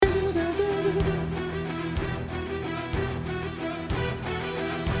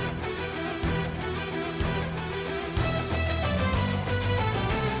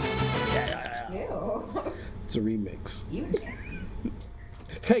It's a remix. Even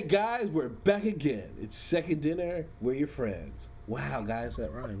Hey guys, we're back again. It's second dinner. We're your friends. Wow, guys,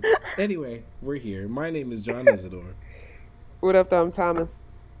 that rhymes. Anyway, we're here. My name is John Isidore. What up, though? I'm Thomas.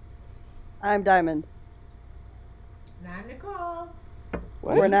 I'm Diamond. And I'm Nicole.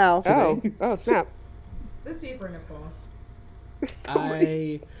 What? For now. Oh, snap. The super Nicole.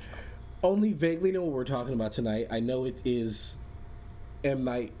 I only vaguely know what we're talking about tonight. I know it is M.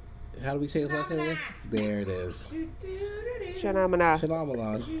 Night. How do we say his last name again? There it is. Shymalan.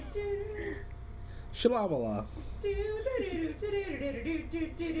 Shymalan. Shymalan.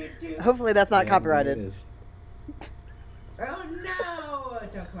 Hopefully that's not Yeah, copyrighted. there it is. Oh no!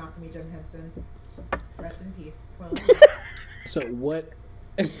 Don't come after me, Jim Henson. Rest in peace. Well, So what?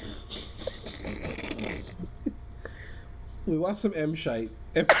 We watched some M shite.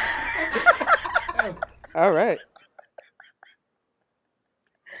 All right.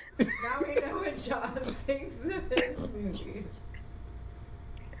 now we know what John thinks of this movie.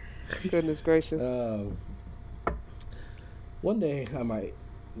 Goodness gracious. One day I might.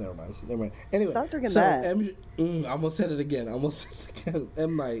 Never mind. Anyway, Stop drinking so that. I almost said it again. M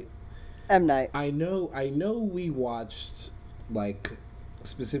Night. M. Night. I know. We watched like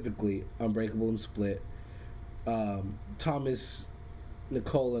specifically Unbreakable and Split. Thomas,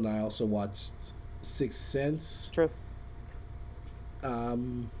 Nicole, and I also watched Sixth Sense. True.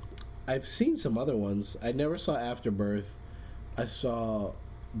 I've seen some other ones. I never saw Afterbirth. I saw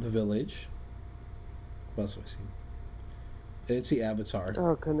The Village. What else have I seen? I didn't see Avatar.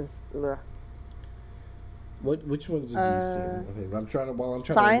 Oh, goodness. Ugh. Which ones have you seen? Okay, I'm trying to remember.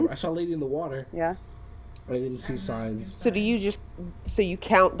 Signs? I saw Lady in the Water. Yeah. I didn't see Signs. So so you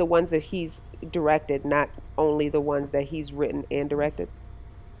count the ones that he's directed, not only the ones that he's written and directed?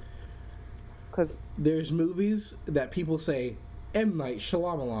 Because There's movies that people say M. Night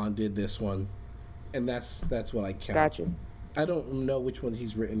Shyamalan did this one, and that's what I count. Gotcha. I don't know which ones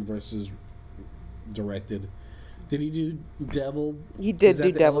he's written versus directed. Did he do Devil? He did Is that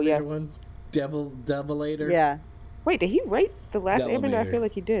do the Devil, elevator yes. One? Devil-lator? Yeah. Wait, did he write the last Airbender? I Elevator. feel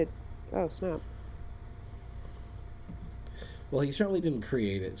like he did. Oh, snap. Well, he certainly didn't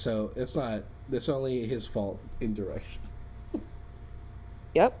create it, so it's only his fault in direction.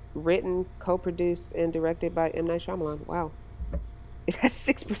 Yep. Written, co-produced, and directed by M. Night Shyamalan. Wow. It has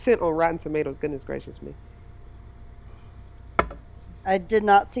 6% on Rotten Tomatoes. Goodness gracious me. I did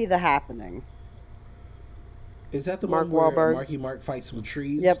not see The Happening. Is that the Mark one where Wahlberg. Marky Mark fights some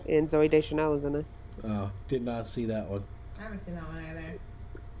trees? Yep. And Zoe Deschanel is in it. Did not see that one. I haven't seen that one either.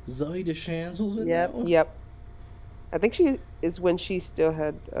 Zoe Deschanel's in Yep. that one? Yep. I think she is when she still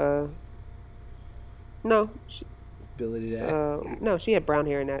had, no, Ability to act? no, she had brown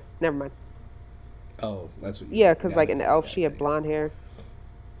hair in that. Never mind. Oh, that's what Yeah, because like in the Elf, she had blonde hair.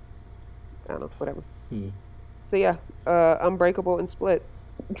 I don't know, whatever. So yeah, Unbreakable and Split.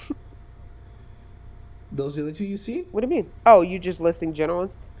 Those are the two you seen? What do you mean? Oh, you just listing general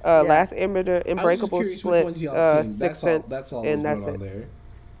ones? Last Airbender, Unbreakable, I was just curious Split, which ones y'all seen. Sixth Sense, That's all and that's that's going it. on there.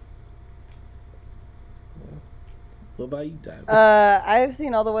 What about you, Dad? I've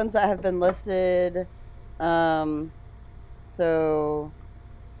seen all the ones that have been listed. So,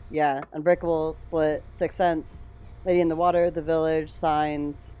 yeah, Unbreakable, Split, Sixth Sense, Lady in the Water, The Village,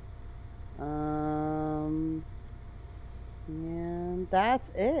 Signs. And that's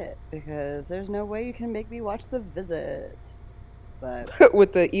it, because there's no way you can make me watch The Visit. But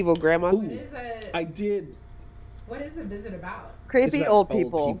With the evil grandma. Ooh. What did. What is the visit about? creepy It's about old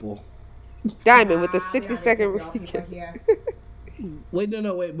people. Diamond with the Ah, 60-second we gotta get recap. here. Wait,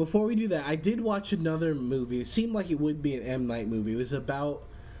 no, wait. Before we do that, I did watch another movie. It seemed like it would be an M. Night movie. It was about,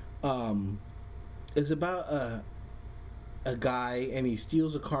 a guy, and he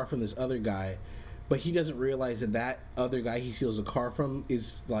steals a car from this other guy, but he doesn't realize that other guy he steals a car from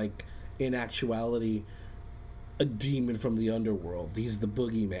is, like, in actuality, a demon from the underworld. He's the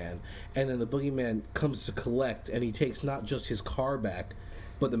boogeyman. And then the boogeyman comes to collect, and he takes not just his car back,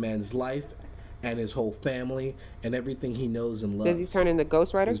 but the man's life and his whole family and everything he knows and loves. Does he turn into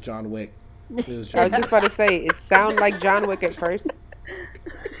Ghost It Rider? was John Wick. It was I John was just about to say, it sounded like John Wick at first.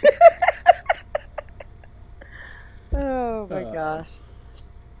 Oh my gosh.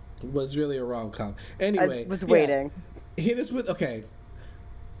 was really a rom-com. I Anyway, was waiting. Hit us with, okay,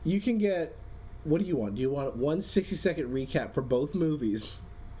 you can get, what do you want? Do you want one 60-second recap for both movies?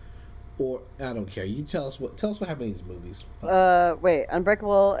 Or, I don't care. You tell us what happened in these movies. Wait,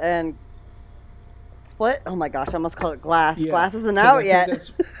 Unbreakable and Split? Oh my gosh, I almost called it Glass. Yeah, Glass isn't 'cause I out think yet.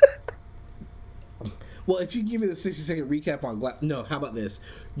 that's- Well, if you give me the 60-second recap on Glass... No, how about this?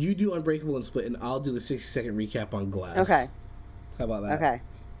 You do Unbreakable and Split, and I'll do the 60-second recap on Glass. Okay. How about that? Okay.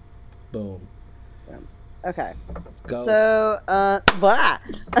 Boom. Okay. Go. So, blah.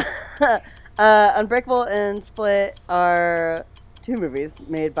 Unbreakable and Split are two movies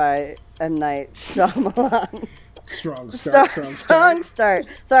made by M. Night Shyamalan. Strong start.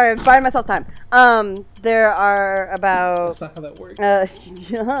 Sorry, I'm buying myself time. There are about That's not how that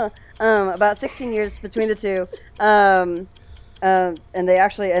works. about 16 years between the two, and they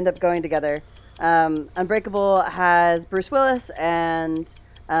actually end up going together. Unbreakable has Bruce Willis and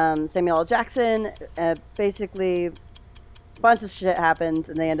Samuel L. Jackson. Basically, a bunch of shit happens,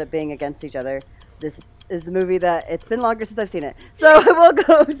 and they end up being against each other. This is the movie that it's been longer since I've seen it, so we'll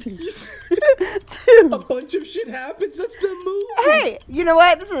go to a bunch of shit happens. That's the movie. Hey, you know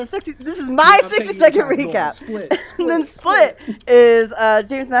what? This is my 60-second recap. Split. And then Split is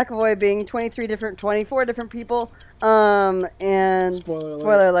James McAvoy being 24 different people. And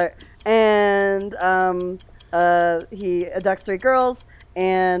spoiler alert. And he abducts 3 girls,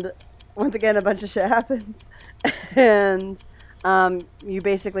 and once again a bunch of shit happens. And you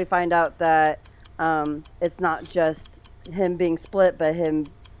basically find out that it's not just him being split, but him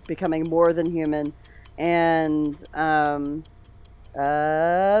becoming more than human. And the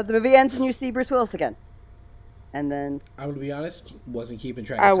movie ends and you see Bruce Willis again. And then I'm gonna be honest, wasn't keeping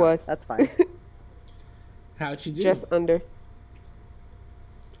track. I of time. was. That's fine. How'd you do? Just under.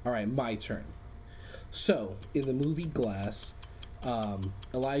 All right, my turn. So in the movie Glass,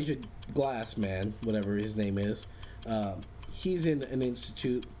 Elijah Glassman, whatever his name is, he's in an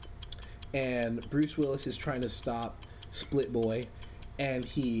institute, and Bruce Willis is trying to stop Split Boy, and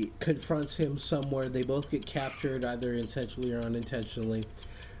he confronts him somewhere. They both get captured, either intentionally or unintentionally.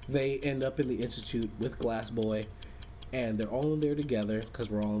 They end up in the institute with Glass Boy, and they're all in there together, because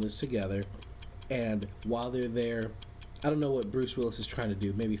we're all in this together. And while they're there, I don't know what Bruce Willis is trying to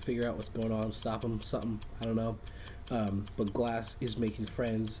do. Maybe figure out what's going on, stop him, something. I don't know. But Glass is making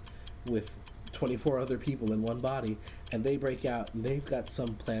friends with 24 other people in one body, and they break out, and they've got some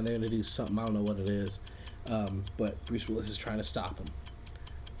plan. They're going to do something. I don't know what it is. But Bruce Willis is trying to stop him.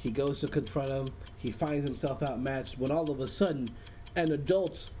 He goes to confront him. He finds himself outmatched when all of a sudden an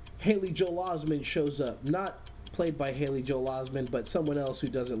adult Haley Joel Osment shows up. Not played by Haley Joel Osment, but someone else who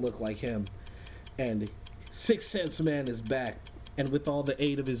doesn't look like him. And Sixth Sense Man is back. And with all the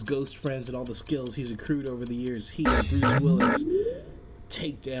aid of his ghost friends and all the skills he's accrued over the years, he and Bruce Willis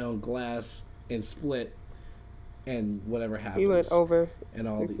take down Glass and Split and whatever happens. You went over and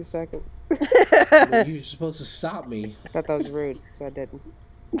all 60 these seconds. Well, you're supposed to stop me. I thought that was rude, so I didn't.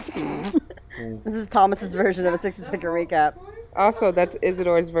 This is Thomas's version of a 60-second recap. Also, that's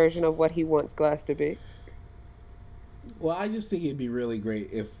Isidore's version of what he wants Glass to be. Well, I just think it'd be really great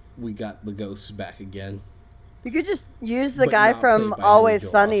if we got the ghosts back again. You could just use the But guy not from played by Always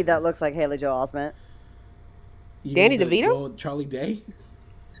Haley Joel Sunny Osment. that looks like Haley Joel Osment. You Danny mean the DeVito? one with Charlie Day?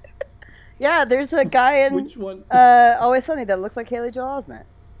 Yeah, there's a guy in Which one? Always Sunny that looks like Haley Joel Osment.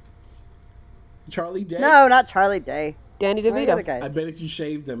 Charlie Day? No, not Charlie Day. Danny One of the other DeVito. guys. I bet if you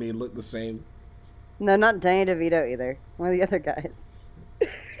shaved him, he'd look the same. No, not Danny DeVito either. One of the other guys.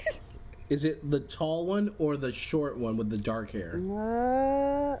 Is it the tall one or the short one with the dark hair? I'm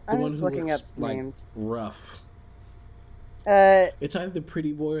The one just who looking looks up like names. rough. It's It's either the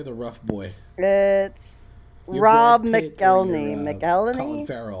pretty boy or the rough boy. Your Rob Brad Pitt or McElhenney. Colin McElhenney?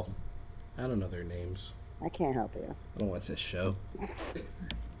 Farrell. I don't know their names. I can't help you. I don't watch this show.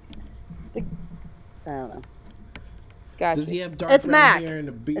 I don't know. Gotcha. Does he have dark It's brown Mac. hair and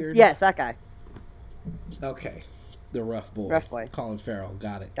a beard? Yes, that guy. Okay. The rough boy. Rough boy. Colin Farrell.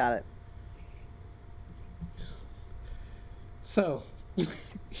 Got it. Got it. So,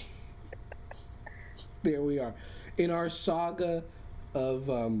 there we are. In our saga of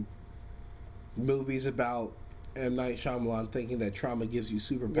movies about M. Night Shyamalan thinking that trauma gives you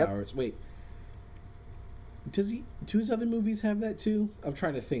superpowers. Wait. Do his other movies have that too? I'm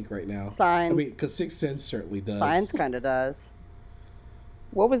trying to think right now. Signs. I mean, because Sixth Sense certainly does. Signs kind of does.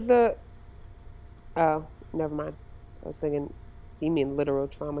 What was the... Oh, never mind. I was thinking, you mean literal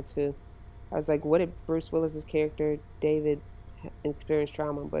trauma too. I was like, what did Bruce Willis's character, David, experience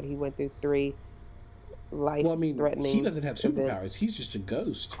trauma, but he went through 3 life-threatening he doesn't have superpowers. events. He's just a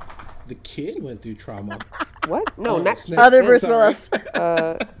ghost. The kid went through trauma. What? No, Oh, not snap. Other Bruce Sorry.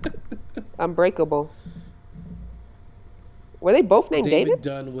 Willis. Unbreakable. Were they both named David David?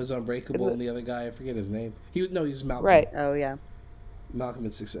 Dunn was Unbreakable, and the other guy, I forget his name. He was Malcolm. Right. Oh, yeah. Malcolm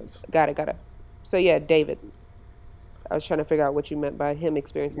in Sixth Sense. Got it. So yeah, David. I was trying to figure out what you meant by him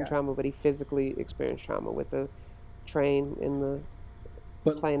experiencing Yeah. trauma, but he physically experienced trauma with the train and the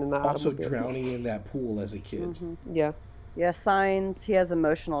But plane and the also automobile. drowning in that pool as a kid. Mm-hmm. Yeah, Yeah, signs. He has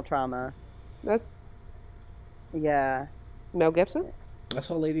emotional trauma. that's Yeah. Mel Gibson. I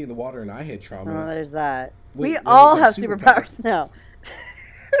saw Lady in the Water and I had trauma. Oh, there's that. Wait, We what all was have that? superpowers now.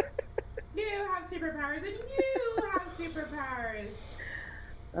 You have superpowers, and you have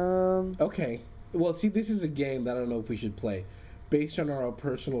superpowers. Okay. Well, see, this is a game that I don't know if we should play. Based on our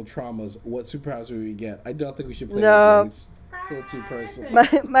personal traumas, what superpowers would we get? I don't think we should play No. that game. It's still too personal.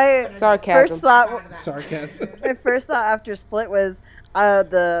 My Sarcasm. first thought, Sarcasm. my first thought after Split was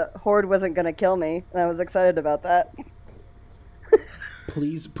the Horde wasn't gonna kill me, and I was excited about that.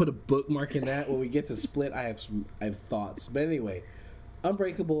 Please put a bookmark in that. When we get to Split, I have thoughts. But anyway,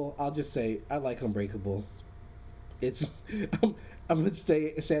 Unbreakable. I'll just say I like Unbreakable. It's I'm gonna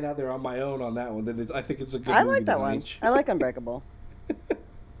stand out there on my own on that one. I think it's a good. I movie like that one. watch. I like Unbreakable.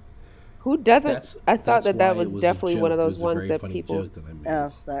 Who doesn't? I thought that why was it a definitely one of joke. those It was a ones very that funny people. joke that I made.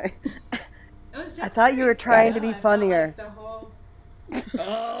 Oh, sorry. It was just I thought you were trying to be I felt funnier. like the whole...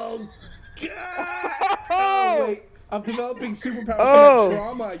 Oh God! Oh wait, I'm developing superpowers Oh, from that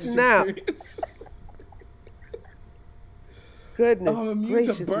trauma I just snap. experienced. Goodness Oh, I'm immune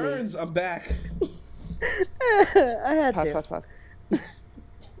to gracious burns. I'm back. I had me. to. Pause.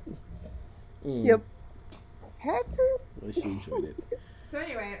 Yep. Had to. Well, she enjoyed it. So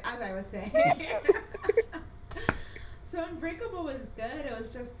anyway, as I was saying, so Unbreakable was good. It was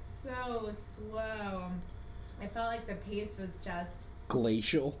just so slow. I felt like the pace was just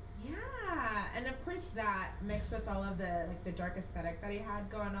Glacial. yeah, and of course that mixed with all of the the dark aesthetic that he had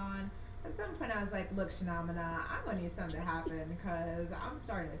going on. At some point, I was like, "Look, Shymalan, I'm gonna need something to happen because I'm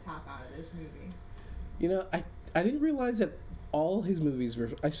starting to tap out of this movie." You know, I didn't realize that all his movies were.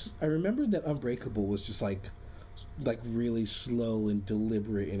 I remembered that Unbreakable was just like really slow and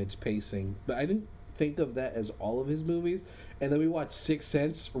deliberate in its pacing, but I didn't think of that as all of his movies. And then we watched Sixth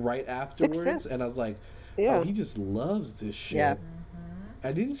Sense right afterwards, Sense. and I was like, Yeah. "Oh, he just loves this shit." Yeah.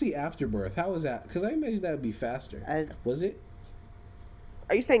 I didn't see Afterbirth. How was that? Because I imagined that would be faster. Was it?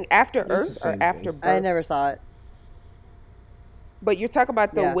 Are you saying After It's the Earth or same After thing. Birth? I never saw it. But you're talking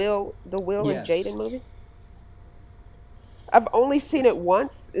about the Yeah. Will Yes. and Jaden movie? I've only seen it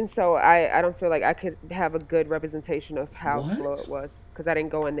once, and so I don't feel like I could have a good representation of how What? slow it was because I didn't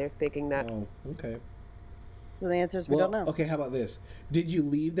go in there thinking that. Oh, okay. So the answer is we Well, don't know. okay. How about this? Did you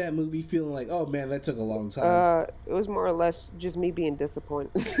leave that movie feeling like, "Oh man, that took a long time"? It was more or less just me being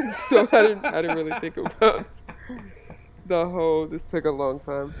disappointed. So I didn't really think about the whole. This took a long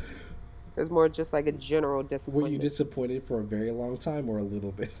time. It was more just like a general Were disappointment. you disappointed for a very long time or a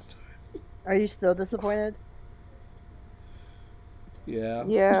little bit? Are you still disappointed? Yeah.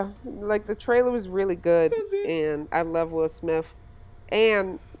 Yeah, like the trailer was really good, Was it? and I love Will Smith,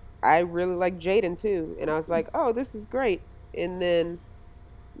 and I really like Jaden too, and I was like, oh, this is great, and then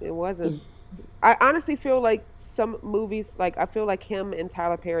it wasn't. I honestly feel like some movies, like I feel like him and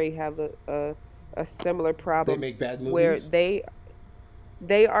Tyler Perry have a similar They problem make bad movies. where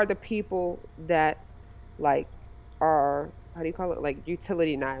they are the people that like are, how do you call it, like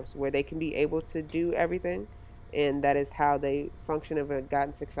utility knives, where they can be able to do everything, and that is how they function and have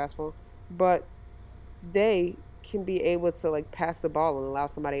gotten successful. But they can be able to like pass the ball and allow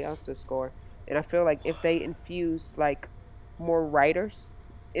somebody else to score. And I feel like if they infuse like more writers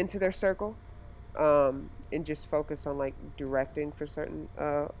into their circle, and just focus on like directing for certain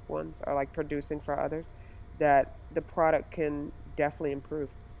ones or like producing for others, that the product can definitely improve.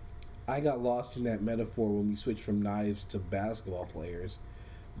 I got lost in that metaphor when we switched from knives to basketball players,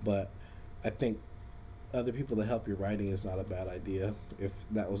 but I think other people to help your writing is not a bad idea. If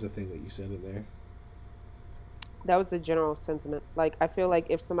that was the thing that you said in there. That was the general sentiment. Like I feel like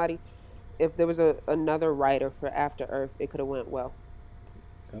if there was another writer for After Earth, it could have went well.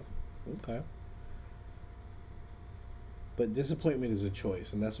 Okay. But disappointment is a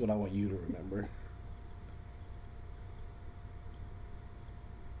choice, and that's what I want you to remember.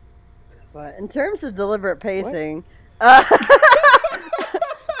 But in terms of deliberate pacing,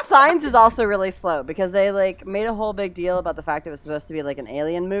 Signs is also really slow because they like made a whole big deal about the fact it was supposed to be like an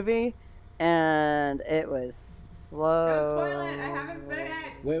alien movie, and it was slow. Don't spoil it. I haven't said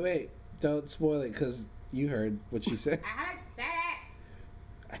it. Wait. Don't spoil it, because you heard what she said. I haven't said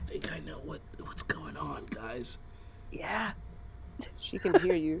it. I think I know what's going on, guys. Yeah. She can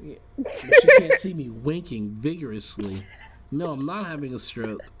hear you. But she can't see me winking vigorously. No, I'm not having a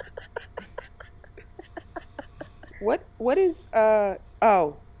stroke. What is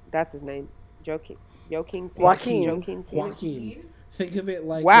oh, that's his name. Joaquin Joaquin. Phoenix. Joaquin. Think of it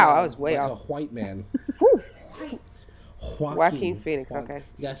like Wow, I was way like off. a white man. White. Joaquin Phoenix, okay.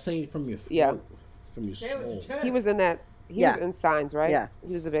 You gotta say it from your throat, Yeah. from your Say what soul. you just- He was in that. He Yeah. was in Signs, right? Yeah.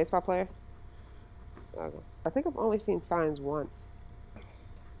 He was a baseball player. Okay. I think I've only seen Signs once.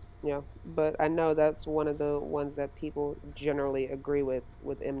 Yeah, but I know that's one of the ones that people generally agree with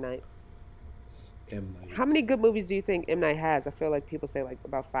M Night. M Night. How many good movies do you think M Night has? I feel like people say like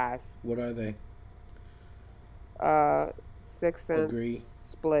about five. What are they? Uh, Sixth Agree. Sense,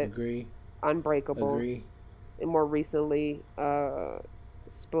 Split, Agree. Unbreakable, Agree. and more recently,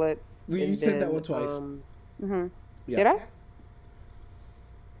 Split. You And said that then, one twice. Mm-hmm. Yeah. Did I?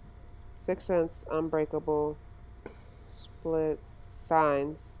 Sixth Sense, Unbreakable, Split,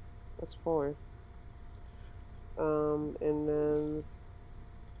 Signs. That's four. And then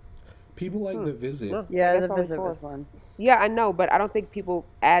People like The Visit. no, I Yeah, guess The only Visit four. was one. Yeah, I know, but I don't think people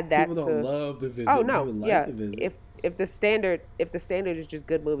add that People to. don't love The Visit. Oh no, People like yeah. The Visit. If the standard is just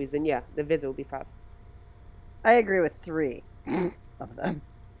good movies, then yeah, The Visit will be five. I agree with 3 of them.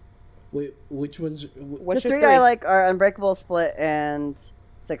 Wait, which ones? What's The your 3 I like are Unbreakable, Split, and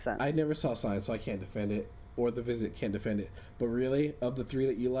Sixth Sense. I never saw Signs, so I can't defend it. Or The Visit, can't defend it. But really, of the 3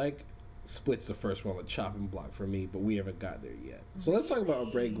 that you like, Split's the first one, the chopping block for me. But we haven't got there yet. So let's talk about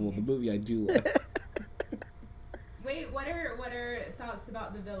Unbreakable, the movie I do like. Wait, what are thoughts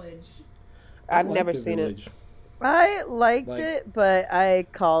about The Village? I've like never The seen Village. I liked Like- it, but I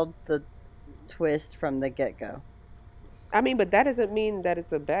called the twist from the get-go. I mean, but that doesn't mean that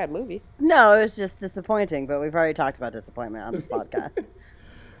it's a bad movie. No, it was just disappointing, but we've already talked about disappointment on this podcast.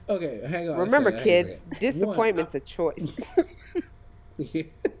 Okay, hang on. Remember, hang on a kids, second. disappointment's a choice. Yeah.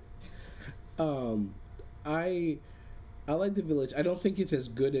 I like The Village. I don't think it's as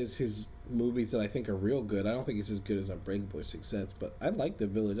good as his movies that I think are real good. I don't think it's as good as Unbreakable or Sixth Sense, but I like The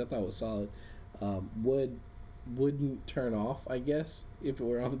Village. I thought it was solid. Wouldn't turn off, I guess, if it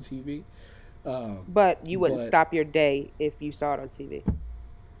were on the TV. But you wouldn't But- stop your day if you saw it on TV.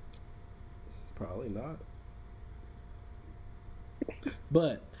 Probably not.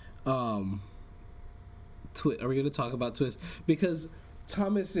 But are we going to talk about Twist? Because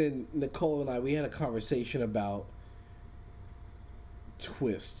Thomas and Nicole and I, we had a conversation about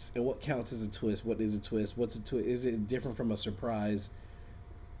twists and what counts as a twist. What is a twist? What's a twist? Is it different from a surprise?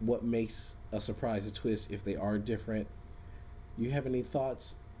 What makes a surprise a twist if they are different? You have any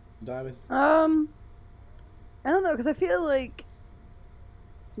thoughts, Diamond? I don't know, because I feel like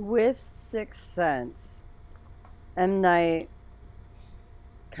with Sixth Sense, M. Night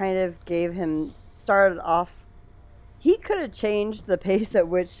kind of started off, he could have changed the pace at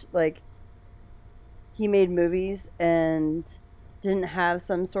which, like, he made movies and didn't have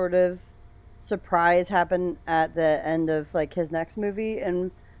some sort of surprise happen at the end of, like, his next movie,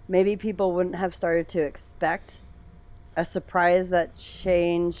 and maybe people wouldn't have started to expect a surprise that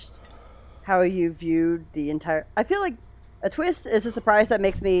changed how you viewed the entire... I feel like a twist is a surprise that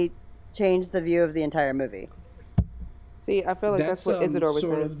makes me change the view of the entire movie. See, I feel like that's what Isidore was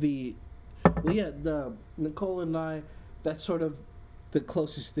sort saying. of the... Well, yeah, Nicole and I, that's sort of the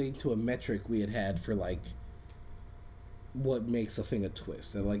closest thing to a metric we had for, like, what makes a thing a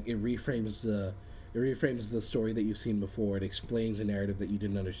twist. And, like, it reframes the story that you've seen before. It explains a narrative that you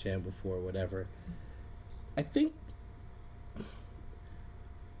didn't understand before, whatever. I think...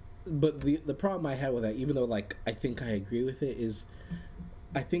 But the problem I had with that, even though, like, I think I agree with it, is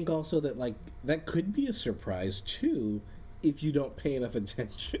I think also that, like, that could be a surprise, too, if you don't pay enough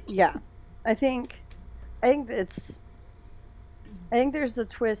attention. Yeah. I think there's the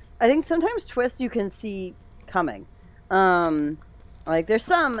twist. I think sometimes twists you can see coming. Like, there's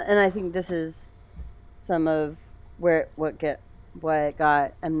some, and I think this is some of what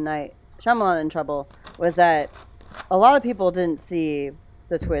got M. Night Shyamalan in trouble, was that a lot of people didn't see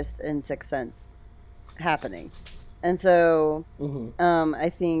the twist in Sixth Sense happening. And so, I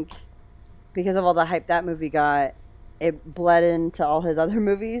think because of all the hype that movie got, it bled into all his other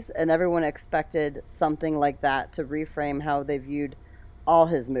movies, and everyone expected something like that to reframe how they viewed all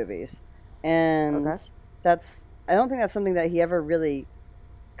his movies. And I don't think that's something that he ever really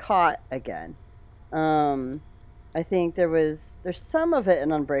caught again. I think there's some of it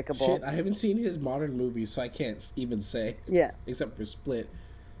in Unbreakable. Shit, I haven't seen his modern movies, so I can't even say. Yeah. Except for Split.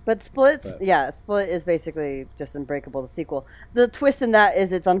 But Split is basically just Unbreakable, the sequel. The twist in that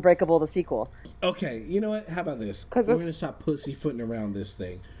is it's Unbreakable, the sequel. Okay, you know what? How about this? We're going to stop pussyfooting around this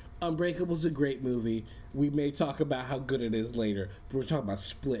thing. Unbreakable's a great movie. We may talk about how good it is later, but we're talking about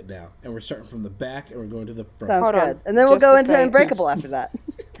Split now. And we're starting from the back and we're going to the front. Sounds Hold good. on. And then we'll Just go to into say- Unbreakable after that.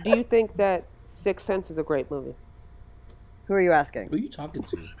 Do you think that Sixth Sense is a great movie? Who are you asking? Who are you talking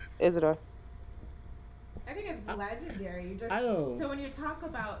to? Isidore. I think it's legendary. You just I don't... So when you talk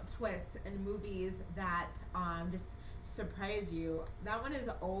about twists in movies that just surprise you, that one is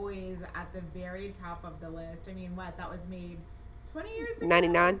always at the very top of the list. I mean, that was made 20 years ago?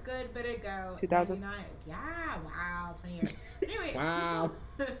 99? Good bit ago. 2000? 99. Yeah, wow, 20 years. Anyway. Wow.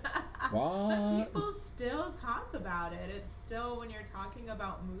 What? But people still talk about it. It's still, when you're talking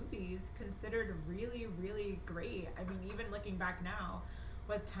about movies, considered really, really great. I mean, even looking back now,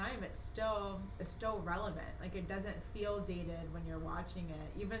 with time, it's still relevant. Like, it doesn't feel dated when you're watching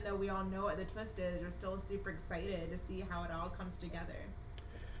it. Even though we all know what the twist is, we're still super excited to see how it all comes together.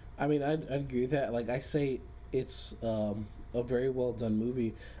 I mean, I'd agree with that. Like I say, it's a very well done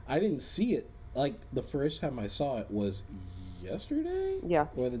movie. I didn't see it. Like, the first time I saw it was yesterday, Yeah.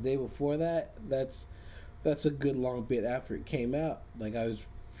 or the day before that. That's a good long bit after it came out. Like, I was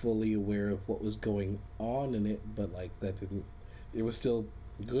fully aware of what was going on in it, but like that didn't. It was still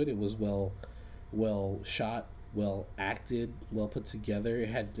good. It was well shot, well acted, well put together. It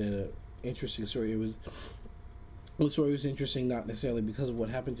had an interesting story. The story was interesting, not necessarily because of what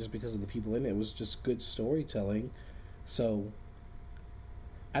happened, just because of the people in it. It was just good storytelling. So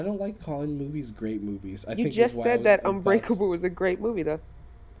I don't like calling movies great movies. You just said that Unbreakable was a great movie, though.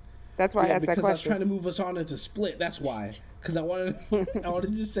 That's why I asked that question. Because I was trying to move us on into Split. That's why. Because I wanted to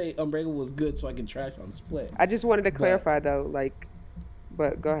just say Unbreakable was good so I can trash on Split. I just wanted to clarify, though. Like,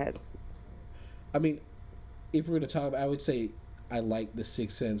 but go ahead. I mean, if we're going to talk about, I would say I like The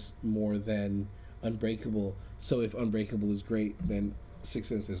Sixth Sense more than Unbreakable. So if Unbreakable is great, then Sixth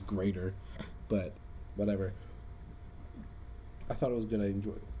Sense is greater. But whatever. I thought it was good. I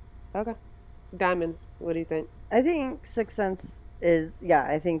enjoyed it. Okay. Diamond, what do you think? I think Sixth Sense is,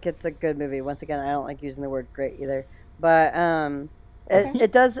 I think it's a good movie. Once again, I don't like using the word great either. But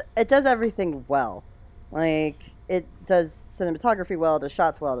it does everything well. Like, it does cinematography well, it does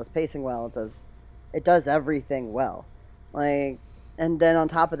shots well, it does pacing well, it does everything well. Like, and then on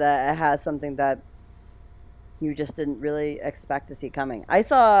top of that, it has something that you just didn't really expect to see coming. I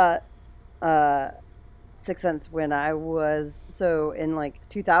saw Sixth Sense when I was in like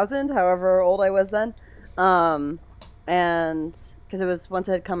 2000, however old I was then, and because it was once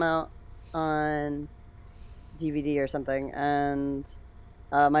it had come out on DVD or something, and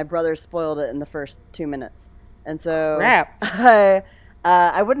my brother spoiled it in the first 2 minutes, and so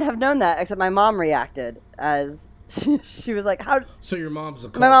I wouldn't have known that except my mom reacted as she was like, "How?" So your mom's the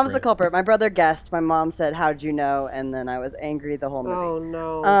culprit. My mom's the culprit. My brother guessed. My mom said, "How'd you know?" And then I was angry the whole movie. Oh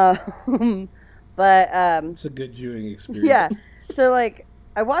no. But it's a good viewing experience. Yeah. So like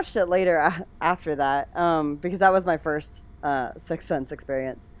I watched it later after that because that was my first Sixth Sense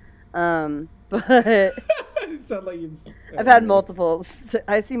experience. But it sounds like I've had multiple.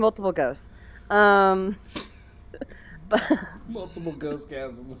 I see multiple ghosts. Multiple ghost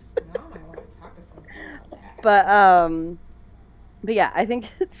chasms. But yeah, I think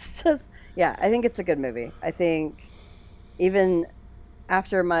it's just I think it's a good movie. I think even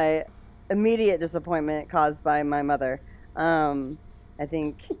after my immediate disappointment caused by my mother, I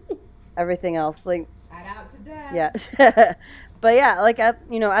think everything else, like, shout out to Dad. Yeah. But yeah, like at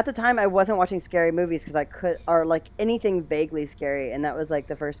the time I wasn't watching scary movies because or like anything vaguely scary, and that was like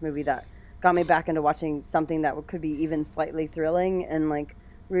the first movie that got me back into watching something that could be even slightly thrilling and like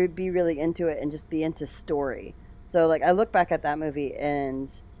be really into it and just be into story. So like I look back at that movie,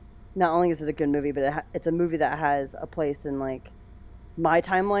 and not only is it a good movie, but it's a movie that has a place in like my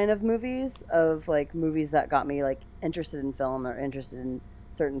timeline of movies, of like movies that got me like interested in film or interested in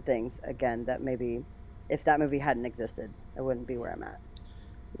certain things again, that maybe if that movie hadn't existed I wouldn't be where I'm at.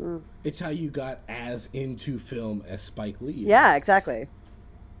 It's how you got as into film as Spike Lee is. Yeah, exactly.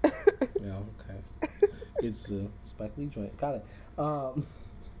 Yeah, okay. It's a Spike Lee joint. Got it.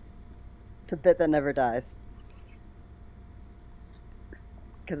 The bit that never dies.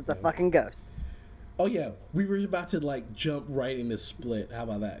 Because it's a fucking ghost. Oh yeah, we were about to like jump right into Split. How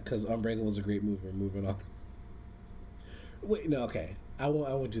about that? Because Unbreakable was a great movie. We're moving on. Wait, no, okay. I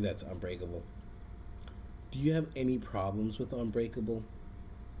won't do that to Unbreakable. Do you have any problems with Unbreakable?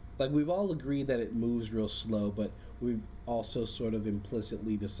 Like, we've all agreed that it moves real slow, but we've also sort of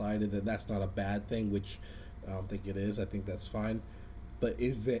implicitly decided that that's not a bad thing, which I don't think it is. I think that's fine. But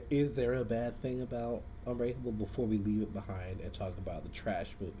is there a bad thing about Unbreakable before we leave it behind and talk about the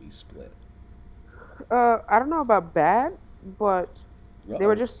trash movie Split? I don't know about bad, but there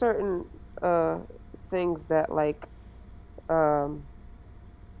were just certain things that, like, I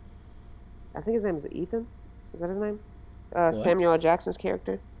think his name is Ethan. Is that his name? Samuel L. Jackson's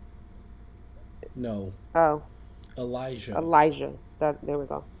character. No. Oh. Elijah. There we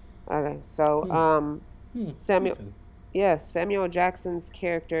go. Okay, so Samuel. Ethan. Yeah, Samuel L. Jackson's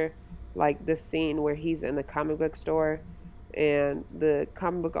character, like this scene where he's in the comic book store, and the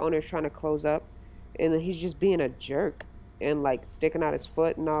comic book owner is trying to close up, and then he's just being a jerk and like sticking out his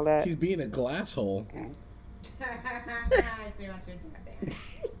foot and all that. He's being a glasshole. I see what you're doing there.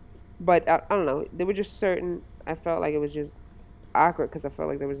 But I don't know. There were just certain. I felt like it was just awkward because I felt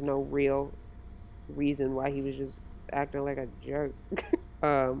like there was no real reason why he was just acting like a jerk.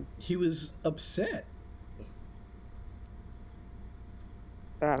 He was upset.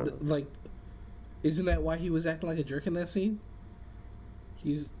 I don't know. Like, isn't that why he was acting like a jerk in that scene?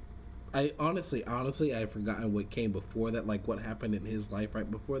 I honestly, I've forgotten what came before that, like what happened in his life right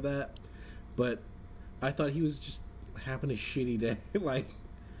before that. But I thought he was just having a shitty day. Like,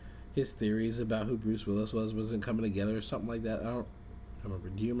 his theories about who Bruce Willis wasn't coming together or something like that. I don't remember.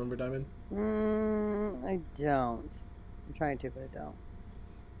 Do you remember, Diamond? I don't. I'm trying to, but I don't.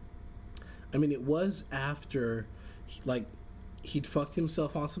 I mean, it was after, like, he'd fucked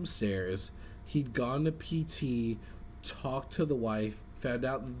himself on some stairs. He'd gone to PT, talked to the wife, found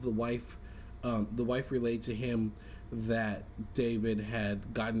out that the wife relayed to him that David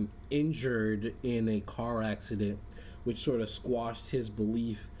had gotten injured in a car accident, which sort of squashed his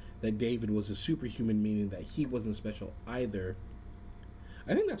belief that David was a superhuman, meaning that he wasn't special either.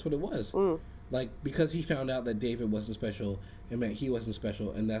 I think that's what it was. Like, because he found out that David wasn't special, it meant he wasn't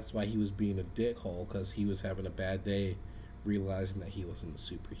special, and that's why he was being a dickhole, because he was having a bad day realizing that he wasn't a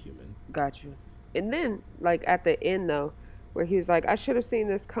superhuman. Got you. And then, like, at the end, though, where he was like, I should have seen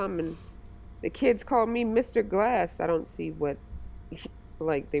this coming. The kids called me Mr. Glass. I don't see what,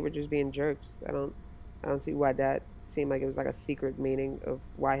 like, they were just being jerks. I don't see why that seemed like it was like a secret meaning of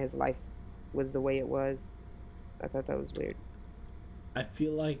why his life was the way it was. I thought that was weird. I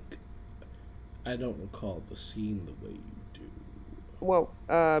feel like I don't recall the scene the way you do. Well,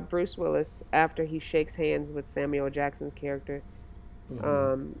 Bruce Willis, after he shakes hands with Samuel Jackson's character,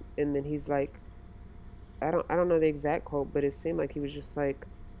 and then he's like, I don't know the exact quote, but it seemed like he was just like,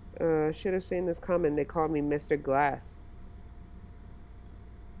 should have seen this coming. They called me Mr. Glass.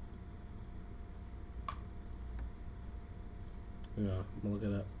 Yeah, I'm gonna look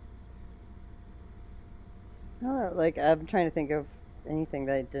it up. I don't know, like, I'm trying to think of anything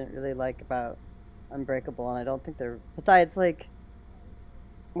that I didn't really like about Unbreakable, and I don't think there, besides, like,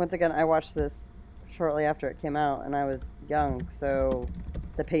 once again, I watched this shortly after it came out, and I was young, so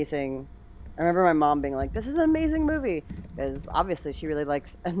the pacing, I remember my mom being like, this is an amazing movie, because obviously she really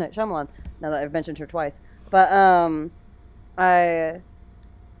likes M. Night Shyamalan, now that I've mentioned her twice, but I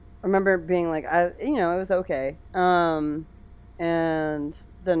remember being like, it was okay, and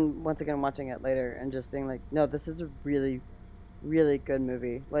then once again watching it later and just being like, no, this is a really, really good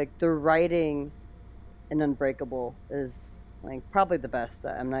movie. Like, the writing in Unbreakable is, like, probably the best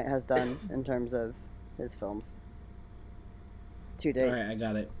that M. Night has done in terms of his films to date. All right, I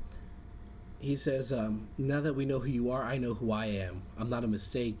got it. He says, now that we know who you are, I know who I am. I'm not a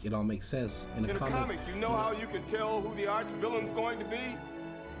mistake. It all makes sense. In a comic, you know how you can tell who the arch villain's going to be?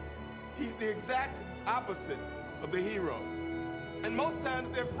 He's the exact opposite of the hero. And most times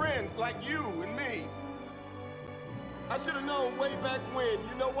they're friends like you and me. I should have known way back when.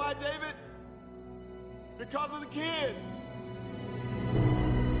 You know why, David? Because of the kids.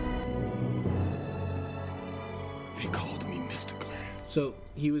 They called me Mr. Glass. So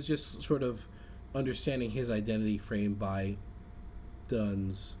he was just sort of understanding his identity framed by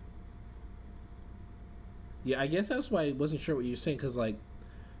Dunn's. Yeah, I guess that's why I wasn't sure what you were saying, because, like,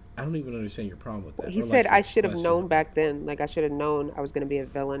 I don't even understand your problem with that. He or, said, like, I should have question. known back then. Like, I should have known I was going to be a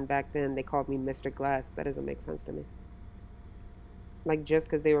villain back then. They called me Mr. Glass. That doesn't make sense to me. Like, just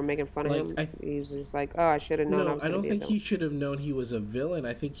because they were making fun of him, he was just like, oh, I should have known I was going to be a villain. I don't think he should have known he was a villain.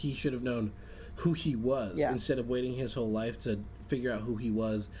 I think he should have known who he was, instead of waiting his whole life to figure out who he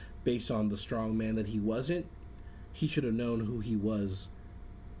was based on the strong man that he wasn't. He should have known who he was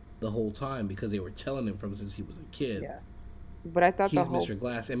the whole time, because they were telling him from since he was a kid. Yeah. But I thought he's Mr.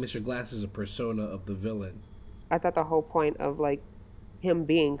 Glass, and Mr. Glass is a persona of the villain. I thought the whole point of, like, him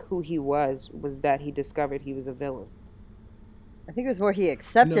being who he was that he discovered he was a villain. I think it was more he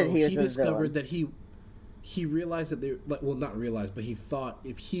accepted he was a villain. He discovered that he realized that there, well, not realized, but he thought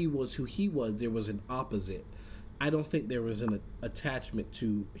if he was who he was, there was an opposite. I don't think there was an attachment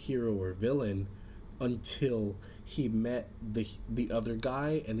to hero or villain until he met the other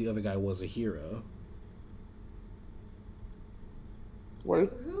guy, and the other guy was a hero. So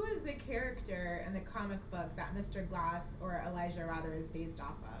who is the character in the comic book that Mr. Glass, or Elijah rather, is based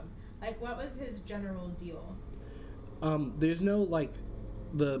off of? Like, what was his general deal? There's no, like,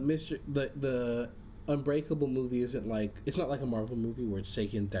 the Unbreakable movie isn't like, it's not like a Marvel movie where it's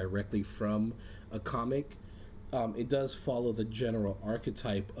taken directly from a comic. It does follow the general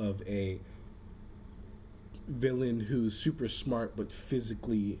archetype of a villain who's super smart but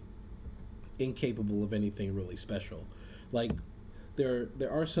physically incapable of anything really special. Like, there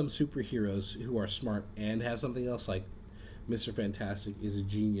are some superheroes who are smart and have something else, like Mr. Fantastic is a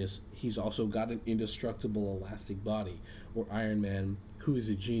genius. He's also got an indestructible elastic body. Or Iron Man, who is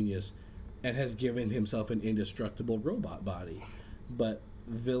a genius and has given himself an indestructible robot body. But the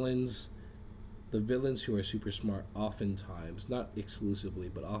villains who are super smart oftentimes, not exclusively,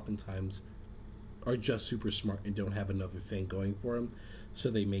 but oftentimes are just super smart and don't have another thing going for them. So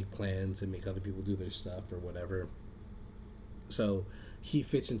they make plans and make other people do their stuff or whatever. So he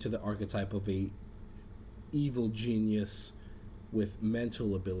fits into the archetype of a evil genius with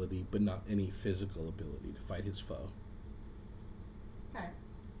mental ability but not any physical ability to fight his foe. Okay.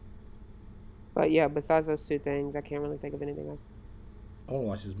 But yeah, besides those two things, I can't really think of anything else. I want to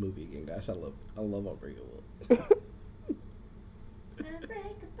watch this movie again, guys. I love Unbreakable.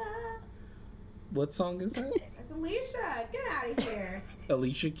 Unbreakable. What song is that? It's Alicia. Get out of here.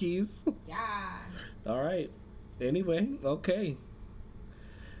 Alicia Keys? Yeah. All right. Anyway, okay.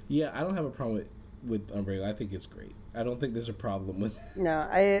 Yeah, I don't have a problem with Unbreakable. I think it's great. I don't think there's a problem with it. No,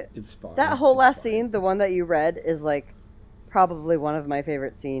 It's fine. that whole It's last fine. scene, the one that you read, is like probably one of my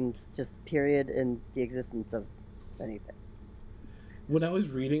favorite scenes, just period, in the existence of anything. When I was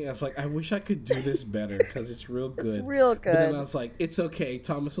reading, I was like, I wish I could do this better because it's real good. It's real But then good. I was like, it's okay.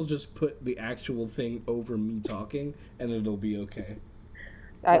 Thomas will just put the actual thing over me talking, and it'll be okay.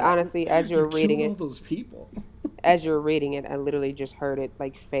 I honestly, as you were reading killed it, all those people. as you were reading it, I literally just heard it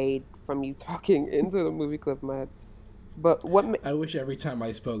like fade from you talking into the movie clip in my head. But I wish every time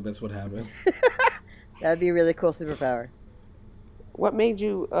I spoke, that's what happened. That'd be a really cool superpower. what made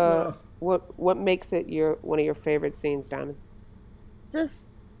you No. what makes it one of your favorite scenes, Diamond? Just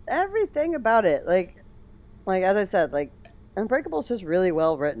everything about it, like as I said, like Unbreakable is just really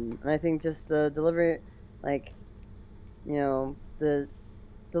well written, and I think just the delivery, like, you know, the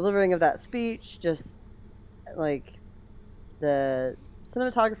delivering of that speech, just like the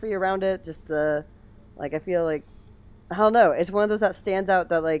cinematography around it, just the, like, I feel like, I don't know, it's one of those that stands out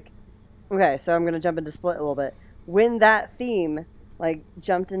that, like, okay, so I'm gonna jump into Split a little bit. When that theme like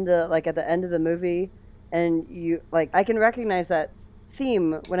jumped into, like, at the end of the movie, and you, like, I can recognize that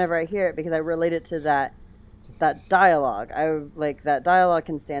theme whenever I hear it because I relate it to that dialogue. I like that dialogue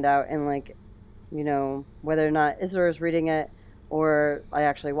can stand out, and, like, you know, whether or not Isidore is reading it or I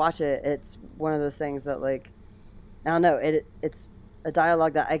actually watch it, it's one of those things that, like, I don't know, it's a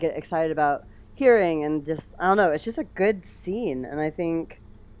dialogue that I get excited about hearing, and just, I don't know, it's just a good scene, and I think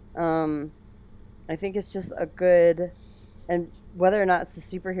it's just a good, and whether or not it's a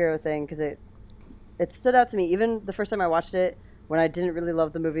superhero thing, because it stood out to me even the first time I watched it, when I didn't really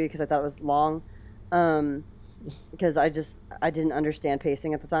love the movie because I thought it was long, because I didn't understand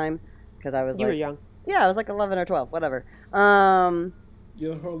pacing at the time, because I was You were young. Yeah, I was like 11 or 12, whatever.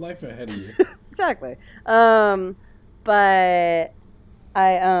 Your whole life ahead of you. Exactly. But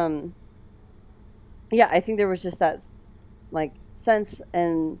I yeah, I think there was just that, like, sense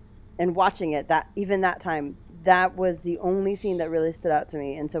and watching it, that even that time, that was the only scene that really stood out to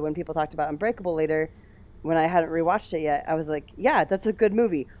me. And so when people talked about Unbreakable later, when I hadn't rewatched it yet, I was like, yeah, that's a good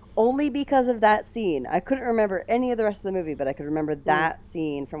movie. Only because of that scene. I couldn't remember any of the rest of the movie, but I could remember that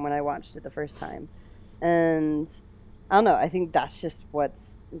scene from when I watched it the first time. And I don't know, I think that's just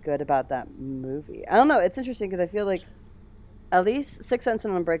what's good about that movie. I don't know, it's interesting because I feel like at least Sixth Sense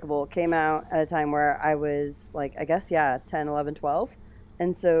and Unbreakable came out at a time where I was, like, I guess, 10, 11, 12.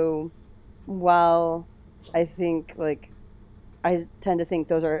 And so while I think, like, I tend to think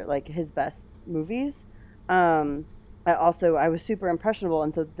those are, like, his best movies, I was super impressionable,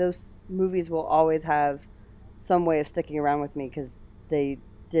 and so those movies will always have some way of sticking around with me because they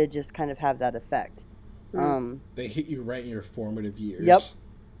did just kind of have that effect. They hit you right in your formative years. Yep.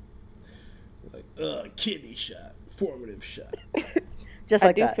 Like, kidney shot, formative shot. Just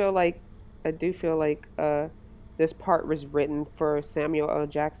like that. I do feel like this part was written for Samuel L.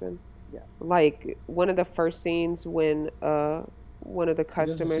 Jackson. Yeah. Like, one of the first scenes when one of the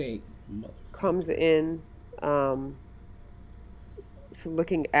customers comes in,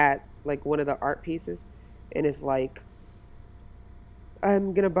 looking at, like, one of the art pieces, and is like,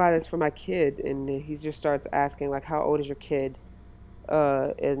 I'm gonna buy this for my kid, and he just starts asking, like, how old is your kid?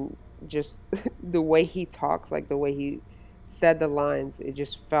 And just the way he talks, like the way he said the lines, it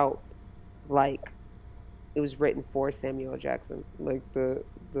just felt like it was written for Samuel L. Jackson. Like the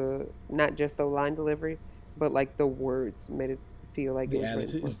not just the line delivery, but like the words made it feel like The it was written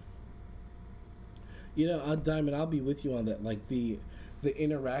attitude. for. You know, Diamond, I'll be with you on that. Like the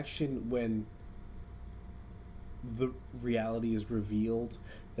interaction when the reality is revealed,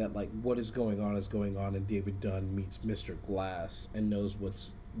 that, like, what is going on, and David Dunn meets Mr. Glass and knows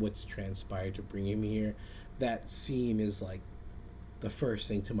what's transpired to bring him here. That scene is, like, the first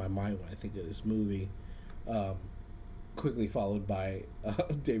thing to my mind when I think of this movie. quickly followed by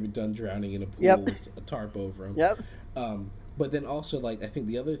David Dunn drowning in a pool Yep. with a tarp over him. Yep. But then also, like, I think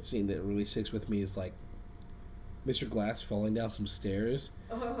the other scene that really sticks with me is, like, Mr. Glass falling down some stairs.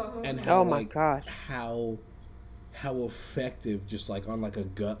 And how, Oh my like, gosh. how effective, just, like, on, like, a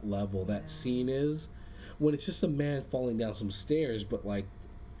gut level that scene is. When it's just a man falling down some stairs, but, like,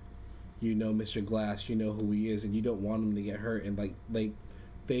 you know Mr. Glass, you know who he is, and you don't want him to get hurt. And, like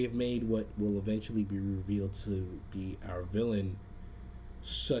they've made what will eventually be revealed to be our villain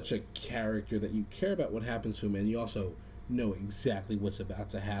such a character that you care about what happens to him, and you also know exactly what's about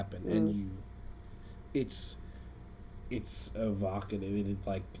to happen. And it's evocative, and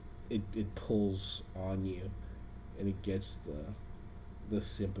it pulls on you, and it gets the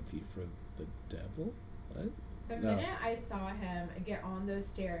sympathy for the devil. What? The minute I saw him get on those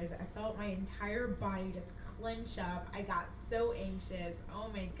stairs, I felt my entire body just clench up. I got so anxious. Oh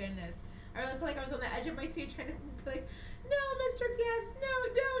my goodness. I really felt like I was on the edge of my seat trying to be like, no, Mr. Guest,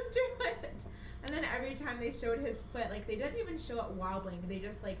 no, don't do it. And then every time they showed his foot, like, they didn't even show it wobbling. They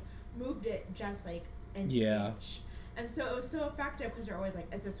just, like, moved it just, like, an inch. And so it was so effective because you're always like,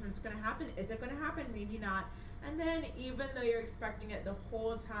 is this what's going to happen? Is it going to happen? Maybe not. And then even though you're expecting it the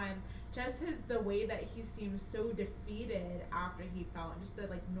whole time, just the way that he seemed so defeated after he fell, and just the,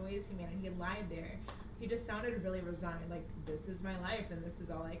 like, noise he made, and he lied there. He just sounded really resigned, like, this is my life, and this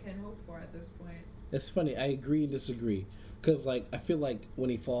is all I can hope for at this point. It's funny. I agree and disagree. Because, like, I feel like when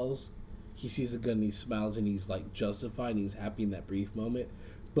he falls, he sees a gun and he smiles and he's, like, justified and he's happy in that brief moment.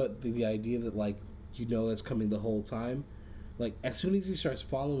 But the idea that, like, you know that's coming the whole time, like, as soon as he starts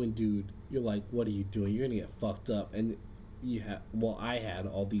following dude, you're like, what are you doing? You're going to get fucked up. And I had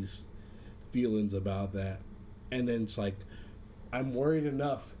all these feelings about that. And then it's like, I'm worried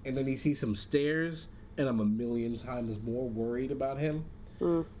enough. And then he sees some stairs, and I'm a million times more worried about him.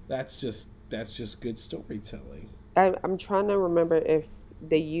 That's just good storytelling. I'm trying to remember if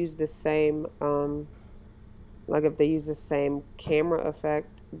they use the same, if they use the same camera effect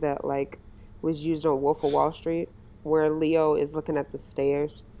that, like, was used on Wolf of Wall Street, where Leo is looking at the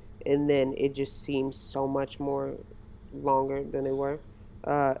stairs, and then it just seems so much more longer than they were.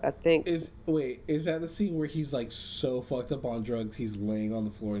 I think... Is that the scene where he's, like, so fucked up on drugs he's laying on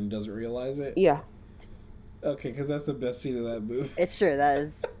the floor and doesn't realize it? Yeah. Okay, because that's the best scene of that movie. It's true. That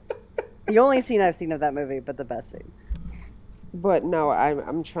is the only scene I've seen of that movie, but the best scene. But no,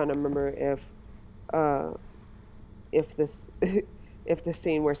 I'm trying to remember if the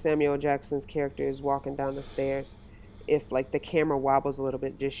scene where Samuel Jackson's character is walking down the stairs, if, like, the camera wobbles a little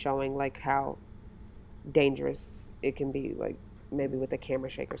bit, just showing, like, how dangerous it can be, like, maybe with a camera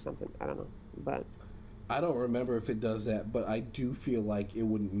shake or something. I don't know, but I don't remember if it does that, but I do feel like it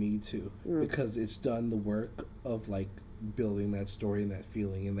wouldn't need to, because it's done the work of, like, building that story and that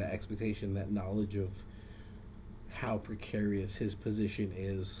feeling and that expectation, that knowledge of how precarious his position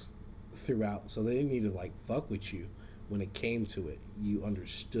is throughout. So they didn't need to, like, fuck with you when it came to it. You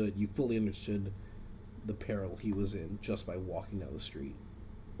fully understood the peril he was in just by walking down the street.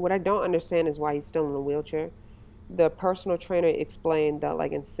 What I don't understand is why he's still in a wheelchair. The personal trainer explained that,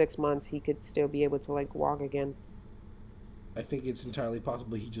 like, in 6 months he could still be able to, like, walk again. I think it's entirely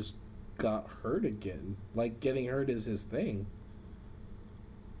possible he just got hurt again. Like, getting hurt is his thing.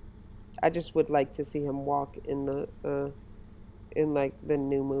 I just would like to see him walk in the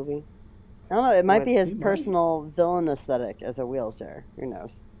new movie. I don't know. It might be his personal villain aesthetic as a wheelchair. Who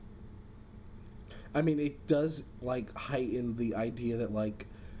knows? I mean, it does, like, heighten the idea that, like,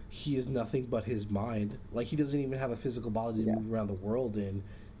 he is nothing but his mind. Like, he doesn't even have a physical body to move around the world in.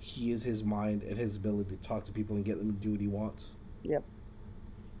 He is his mind and his ability to talk to people and get them to do what he wants. Yep.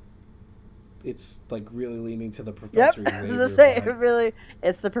 It's, like, really leaning to the Professor Xavier. I was gonna say, really,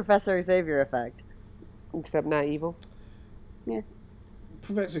 it's the Professor Xavier effect. Except not evil. Yeah.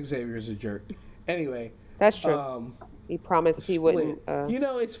 Professor Xavier is a jerk. Anyway. That's true. He promised he wouldn't... You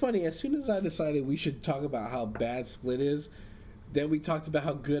know, it's funny. As soon as I decided we should talk about how bad Split is, then we talked about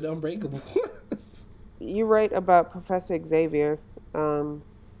how good Unbreakable was. You're right about Professor Xavier.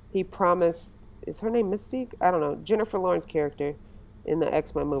 He promised... Is her name Mystique? I don't know. Jennifer Lawrence's character in the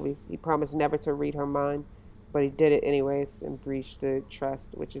X-Men movies. He promised never to read her mind, but he did it anyways and breached the trust,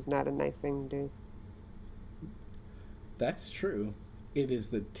 which is not a nice thing to do. That's true. It is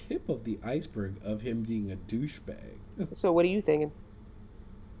the tip of the iceberg of him being a douchebag. So what are you thinking?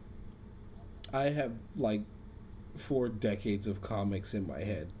 I have, like, 4 decades of comics in my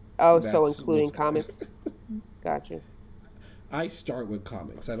head. Oh, so including comics? Gotcha. I start with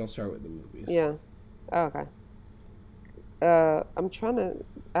comics. I don't start with the movies. Yeah. Oh, okay. I'm trying to...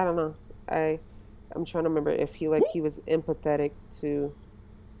 I don't know. I'm trying to remember if he was empathetic to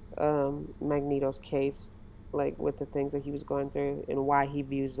Magneto's case. like with the things that he was going through and why he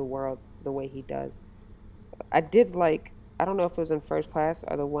views the world the way he does. I did like, I don't know if it was in First Class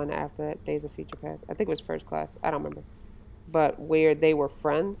or the one after that, Days of Future Past. I think it was First Class. I don't remember. But where they were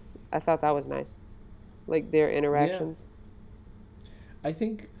friends, I thought that was nice. Like their interactions. Yeah. I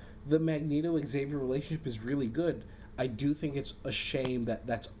think the Magneto-Xavier relationship is really good. I do think it's a shame that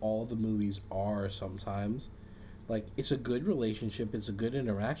that's all the movies are sometimes. Like, it's a good relationship, it's a good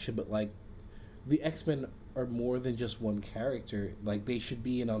interaction, but, like, the X-Men are more than just one character. Like, they should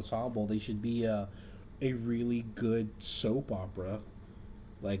be an ensemble. They should be a really good soap opera.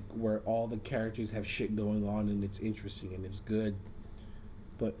 Like, where all the characters have shit going on and it's interesting and it's good.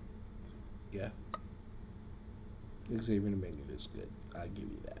 But, yeah. Xavier and Magneto is good. I'll give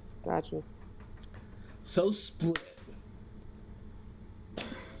you that. Gotcha. So Split.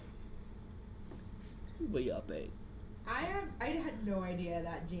 What y'all think? I had no idea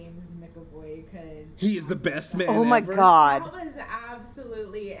that James McAvoy could. He is the best man Oh my ever. god. That was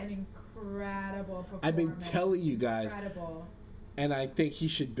absolutely an incredible performance. I've been telling you guys. Incredible. And I think he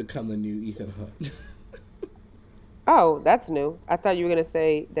should become the new Ethan Hunt. Oh, that's new. I thought you were going to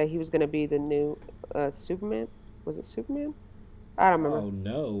say that he was going to be the new Superman. Was it Superman? I don't remember. Oh,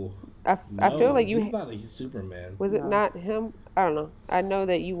 no. I feel like he's not a Superman. Was it not him? I don't know. I know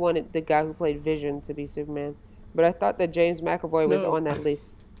that you wanted the guy who played Vision to be Superman, but I thought that James McAvoy was on that list.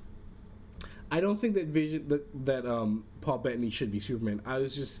 I don't think that Paul Bettany should be Superman. I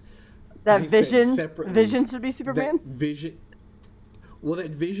was just Vision should be Superman. That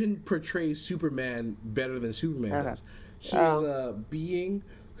Vision portrays Superman better than Superman does. He is a being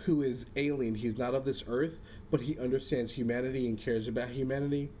who is alien. He's not of this earth, but he understands humanity and cares about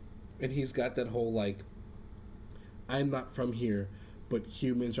humanity. And he's got that whole, like, I'm not from here, but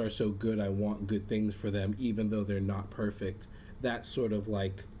humans are so good, I want good things for them, even though they're not perfect. That sort of,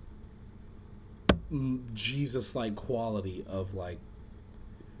 like, Jesus-like quality of, like,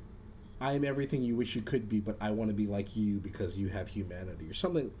 I'm everything you wish you could be, but I want to be like you because you have humanity. Or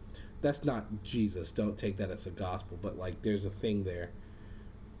something. That's not Jesus. Don't take that as a gospel, but, like, there's a thing there.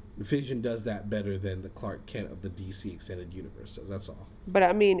 Vision does that better than the Clark Kent of the DC Extended Universe does. That's all. But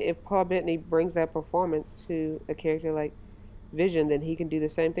I mean, if Paul Bettany brings that performance to a character like Vision, then he can do the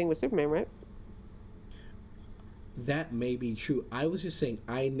same thing with Superman, right? That may be true. I was just saying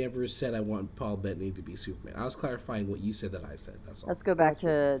I never said I want Paul Bettany to be Superman. I was clarifying what you said that I said. That's all. Let's go back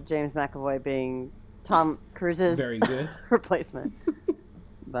to James McAvoy being Tom Cruise's very good replacement.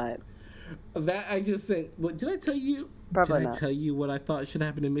 But that I just think. What did I tell you? Probably did not. I tell you what I thought should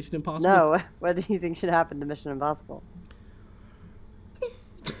happen in Mission Impossible? No. What do you think should happen to Mission Impossible?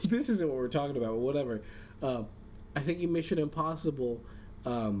 This isn't what we're talking about, but whatever. I think in Mission Impossible,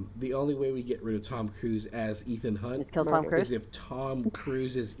 the only way we get rid of Tom Cruise as Ethan Hunt Is kill Tom Cruise? is if Tom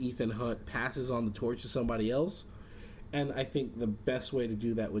Cruise as Ethan Hunt passes on the torch to somebody else. And I think the best way to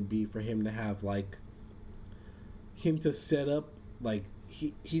do that would be for him to have, like, him to set up, like,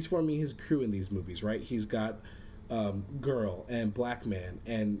 he's forming his crew in these movies, right? He's got girl and black man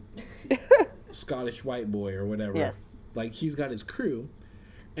and Scottish white boy or whatever. Yes. Like, he's got his crew.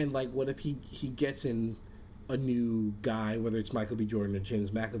 And, like, what if he gets in a new guy, whether it's Michael B. Jordan or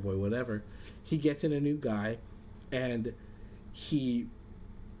James McAvoy, whatever. He gets in a new guy, and he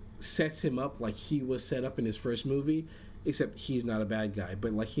sets him up like he was set up in his first movie, except he's not a bad guy.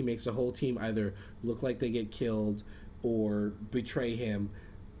 But, like, he makes the whole team either look like they get killed or betray him,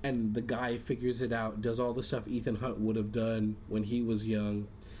 and the guy figures it out, does all the stuff Ethan Hunt would have done when he was young,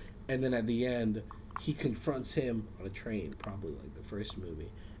 and then at the end, he confronts him on a train, probably like the first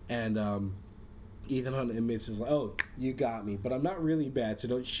movie, and Ethan Hunt admits, is like, oh, you got me, but I'm not really bad, so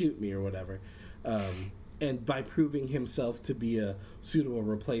don't shoot me or whatever. And by proving himself to be a suitable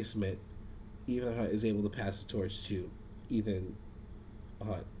replacement, Ethan Hunt is able to pass the torch to Ethan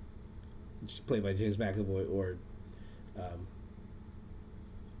Hunt, played by James McAvoy or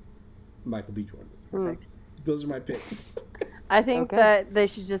Michael B. Jordan. Perfect. Those are my picks. I think that they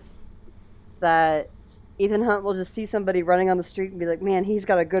should that Ethan Hunt will just see somebody running on the street and be like, man, he's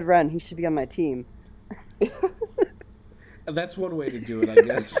got a good run. He should be on my team. That's one way to do it, I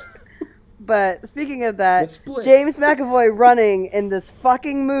guess. But speaking of that, James McAvoy running in this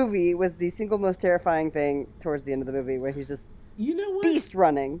fucking movie was the single most terrifying thing towards the end of the movie, where he's just beast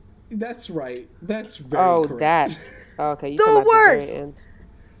running. That's right. That's very correct. Okay, you the worst.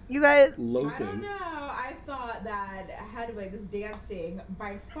 You guys. Loping. I don't know. I thought that Hedwig's dancing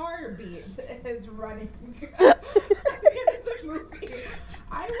by far beat his running at the end of the movie.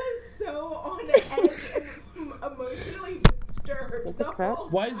 I was so on edge and emotionally disturbed. What the crap?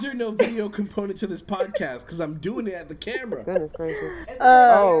 Why is there no video component to this podcast? Because I'm doing it at the camera. Goodness gracious. It's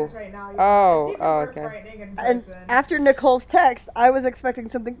Oh. right now. Oh, It's even more okay. frightening in And person. after Nicole's text, I was expecting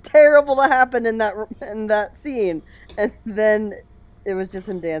something terrible to happen in that scene, and then it was just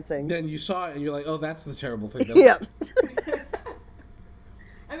him dancing. Then you saw it and you're like, oh, that's the terrible thing. Yep.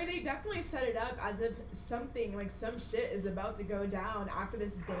 I mean, they definitely set it up as if something, like some shit is about to go down after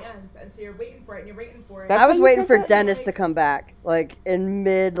this dance, and so you're waiting for it, and you're waiting for it. That's I was how you waiting took for it? Dennis to come back, like in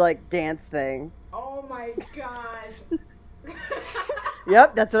mid dance thing. Oh my gosh.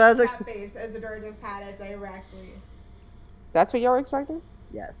 Yep, that's what I was That expecting. face, Isidore just had it directly. That's what y'all were expecting?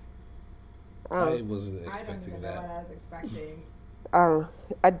 Yes. I wasn't I don't expecting even know what that. I was expecting.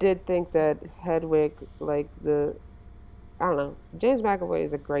 I did think that Hedwig, like I don't know, James McAvoy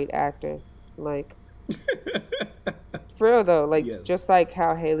is a great actor. Like, for real though, like, Yes. just like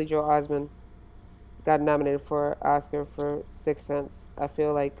how Haley Joel Osment got nominated for an Oscar for Sixth Sense, I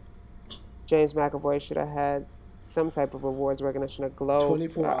feel like James McAvoy should have had some type of awards recognition, a Globe,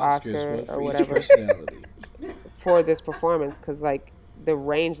 24 or Oscars, Oscar, one for or each whatever, personality. for this performance, because, like, the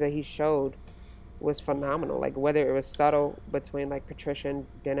range that he showed was phenomenal. Like, whether it was subtle between, like, Patricia and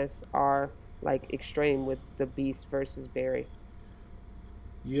Dennis, or, like, extreme with the Beast versus Barry.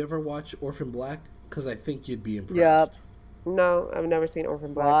 You ever watch Orphan Black? Because I think you'd be impressed. Yep. No, I've never seen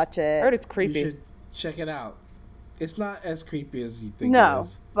Orphan Black. Watch I it. heard it's You creepy. should check it out. It's not as creepy as you think it No,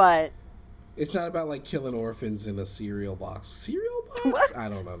 is. but It's not about, like, killing orphans in a cereal box. Cereal box? What? I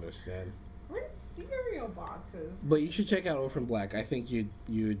don't understand. Where's cereal boxes? But you should check out Orphan Black. I think you'd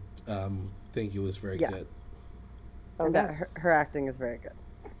think it was very Yeah. good. Okay. that, her acting is very good.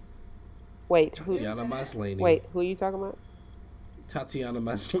 Wait, who? Tatiana Maslany. Wait, who are you talking about? Tatiana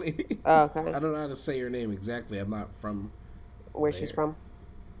Maslany. Oh, okay. I don't know how to say her name exactly. I'm not from Where she's there. from?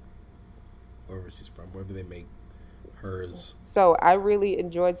 wherever she's from, wherever they make hers. So I really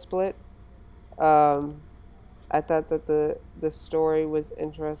enjoyed Split. I thought that the story was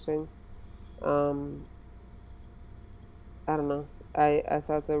interesting. I don't know. I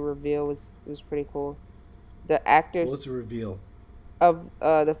thought the reveal was pretty cool. The actors What's the reveal? of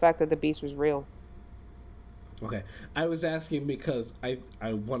the fact that the Beast was real. Okay, I was asking because I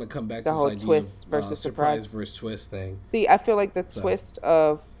want to come back The to whole this idea twist of versus surprise surprise. versus twist thing. See, I feel like the So- twist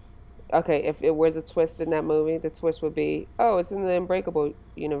of, okay, if it was a twist in that movie, the twist would be, oh, it's in the Unbreakable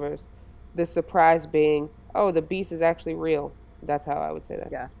universe. The surprise being, oh, the Beast is actually real. That's how I would say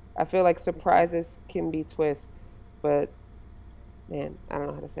that. Yeah. I feel like surprises can be twists, but man, I don't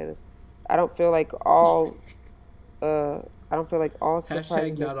know how to say this. I don't feel like all surprises.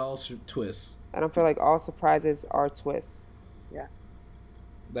 Hashtag not all twists. I don't feel like all surprises are twists.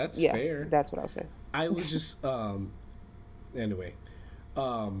 That's Yeah, fair. that's what I was saying. I was just anyway.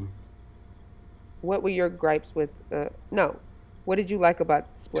 What were your gripes with? No, what did you like about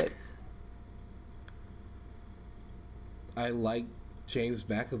Split? I like James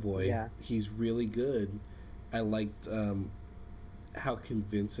McAvoy. Yeah. He's really good. I liked how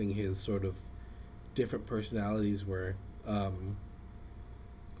convincing his sort of different personalities were, and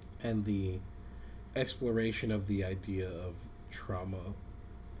the exploration of the idea of trauma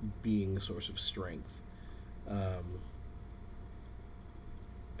being a source of strength. I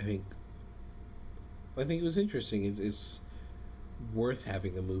think it was interesting. It's worth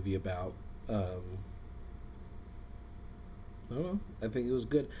having a movie about. I don't know. I think it was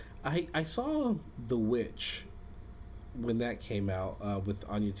good. I saw The Witch when that came out with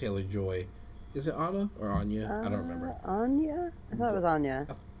Anya Taylor-Joy. Is it Anna or Anya? I don't remember. Anya? I thought it was Anya.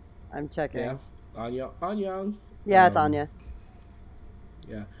 I'm checking. Yeah, Anya. Yeah, it's Anya.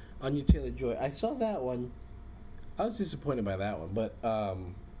 Yeah, Anya Taylor-Joy. I saw that one. I was disappointed by that one, but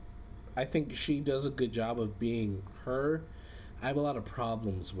I think she does a good job of being her. I have a lot of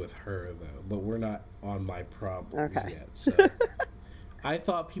problems with her though, but we're not on my problems Okay. yet. So I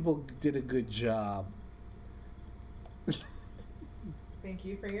thought people did a good job. Thank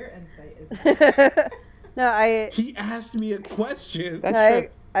you for your insight. Isabel. No, He asked me a question. That's I true.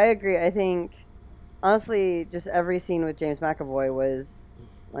 I agree. I think honestly, just every scene with James McAvoy was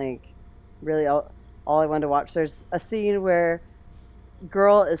like really all I wanted to watch. There's a scene where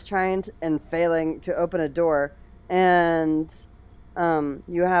girl is trying and failing to open a door, and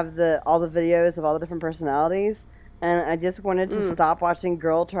you have all the videos of all the different personalities, and I just wanted to stop watching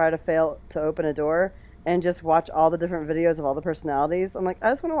girl try to fail to open a door and just watch all the different videos of all the personalities. I'm like, I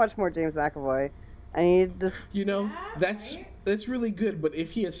just want to watch more James McAvoy. I need this. You know, Yeah, right? that's really good. But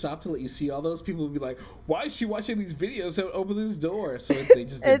if he had stopped to let you see all those, people would be like, "Why is she watching these videos? So open this door." So they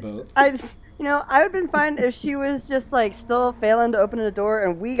just did both. You know, I would have been fine if she was just like still failing to open a door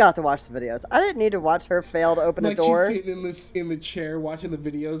and we got to watch the videos. I didn't need to watch her fail to open a door. Like she's sitting in the chair watching the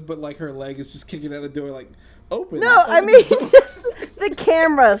videos, but like her leg is just kicking out the door, like open. No, I mean just the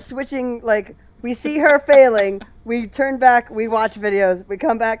camera switching. Like we see her failing, we turn back, we watch videos, we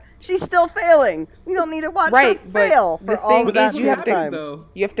come back, she's still failing. We don't need to watch her fail for all of that time.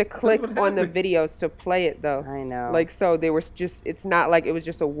 You have to click on the videos to play it, though. I know. Like so, they were just. It's not like it was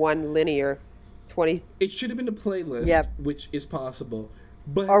just a one linear. 20. It should have been a playlist, which is possible.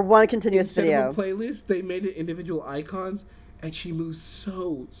 But or one continuous video. Instead of a playlist, they made it individual icons, and she moves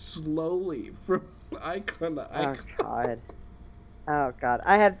so slowly from icon to icon. Oh, God.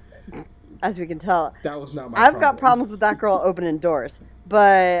 I had, as we can tell... That was not my problem. I've got problems with that girl opening doors.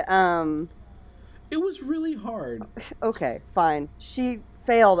 But, it was really hard. Okay, fine. She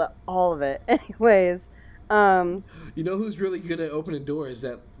failed at all of it. Anyways... You know who's really good at opening doors?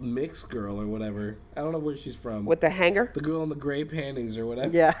 That mixed girl or whatever. I don't know where she's from. With the hanger? The girl in the gray panties or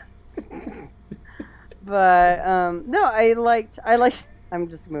whatever. Yeah. But no, I liked. I'm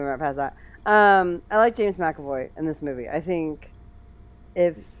just moving right past that. I like James McAvoy in this movie. I think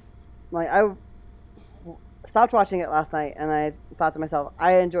if like I stopped watching it last night and I thought to myself,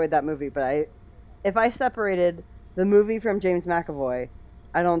 I enjoyed that movie, but if I separated the movie from James McAvoy,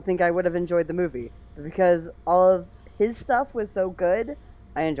 I don't think I would have enjoyed the movie. Because all of his stuff was so good,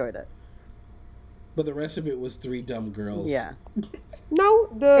 I enjoyed it. But the rest of it was three dumb girls. Yeah. No,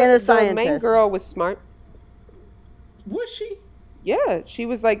 the main girl was smart. Was she? Yeah, she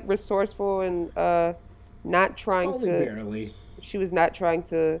was like resourceful and not trying Only to. Barely. She was not trying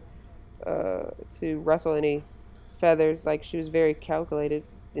to rustle any feathers. Like she was very calculated.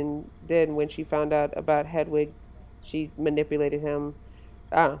 And then when she found out about Hedwig, she manipulated him.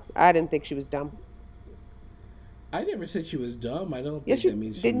 I didn't think she was dumb. I never said she was dumb. I don't think that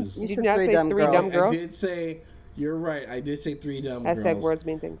means she was... You did not say three dumb girls? I did say... You're right. I did say three dumb I girls. said words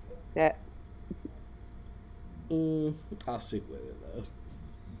mean things. Yeah. I'll stick with it,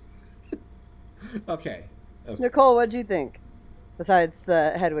 though. Okay. Nicole, what did you think? Besides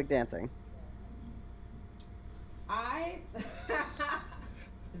the Hedwig dancing.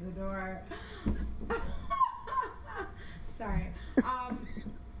 Isadora. Sorry. I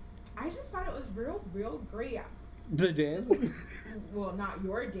just thought it was real great. The dancing? Well, not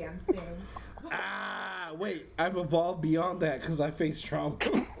your dancing. Wait. I've evolved beyond that because I faced trauma.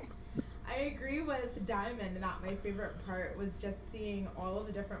 I agree with Diamond that my favorite part was just seeing all of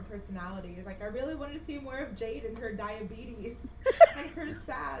the different personalities. Like, I really wanted to see more of Jade and her diabetes and her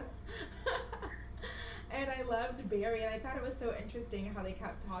sass. And I loved Barry, and I thought it was so interesting how they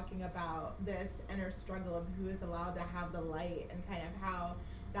kept talking about this inner struggle of who is allowed to have the light and kind of how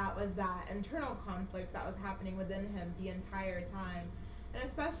that was that internal conflict that was happening within him the entire time. And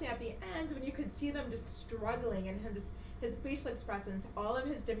especially at the end when you could see them just struggling and him just, his facial expressions, all of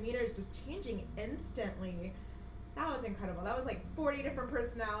his demeanor is just changing instantly. That was incredible. That was like 40 different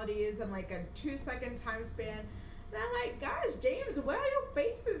personalities in like a 2-second time span. And I'm like, gosh, James, where do your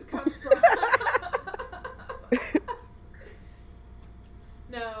faces come from?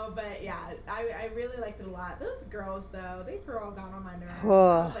 No, but yeah, I really liked it a lot. Those girls, though, they all got on my nerves. I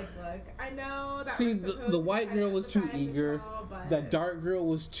was like, look, I know that. See, the white girl was too eager. That dark girl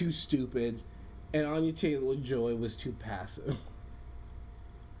was too stupid. And Anya Taylor-Joy was too passive.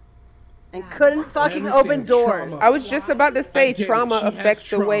 And couldn't fucking open doors. I was just about to say trauma affects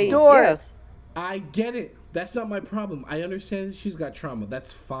the way... Doors. I get it. That's not my problem. I understand that she's got trauma.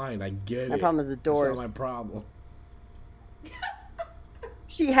 That's fine. I get it. My problem is the doors. That's not my problem.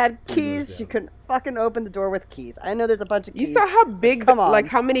 She had keys. She couldn't fucking open the door with keys. I know there's a bunch of keys. You saw how big, like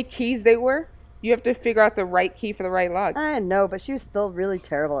how many keys they were? You have to figure out the right key for the right lock. I know, but she was still really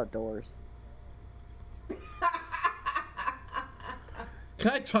terrible at doors.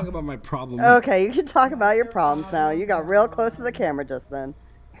 Can I talk about my problem? Okay, you can talk about your problems now. You got real close to the camera just then.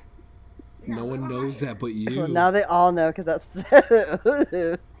 No one knows that but you. Well, now they all know because that's...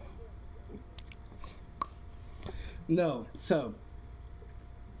 No, so...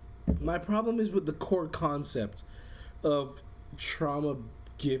 My problem is with the core concept of trauma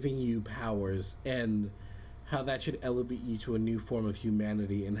giving you powers and how that should elevate you to a new form of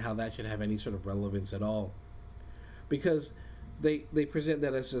humanity and how that should have any sort of relevance at all. Because they present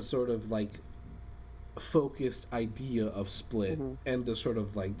that as a sort of like focused idea of Split and the sort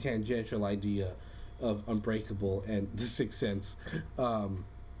of like tangential idea of Unbreakable and The Sixth Sense.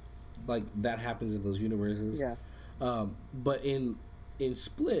 Like that happens in those universes. Yeah. But in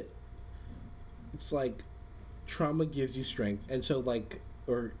Split, it's like trauma gives you strength, and so like,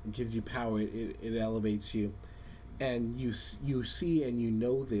 or gives you power. It elevates you, and you see and you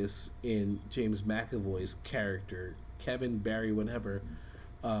know this in James McAvoy's character, Kevin, Barry, whatever.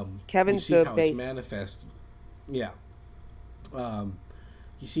 Kevin's you see the how base. it's manifested. Yeah.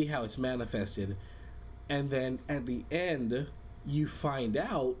 You see how it's manifested, and then at the end, you find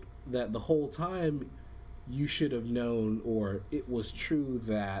out that the whole time you should have known, or it was true,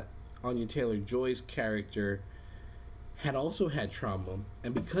 that Anya Taylor-Joy's character had also had trauma,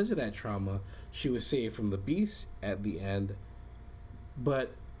 and because of that trauma, she was saved from the beast at the end.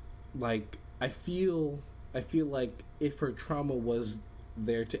 But like, I feel like if her trauma was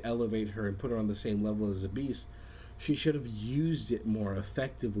there to elevate her and put her on the same level as the beast, she should have used it more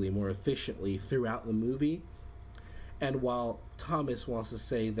effectively, more efficiently throughout the movie. And while Thomas wants to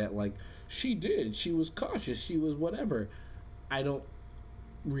say that, like, she was cautious, she was whatever, I don't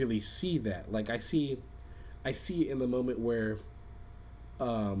really see that. Like, I see it in the moment where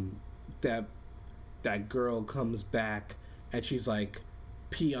that girl comes back and she's like,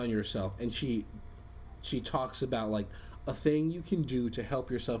 pee on yourself, and she talks about like a thing you can do to help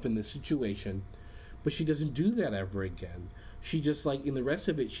yourself in this situation, but she doesn't do that ever again. She just, like, in the rest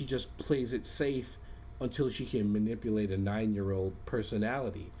of it, she just plays it safe until she can manipulate a 9-year-old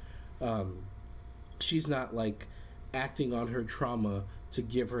personality. She's not like acting on her trauma to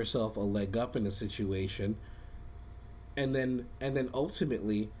give herself a leg up in a situation. And then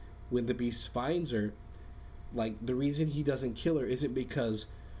ultimately, when the beast finds her, like, the reason he doesn't kill her isn't because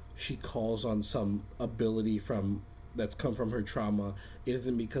she calls on some ability that's come from her trauma. It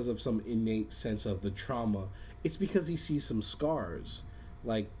isn't because of some innate sense of the trauma. It's because he sees some scars.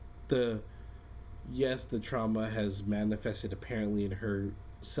 Like, the trauma has manifested apparently in her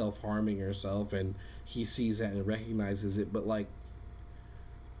self-harming herself, and he sees that and recognizes it, but like,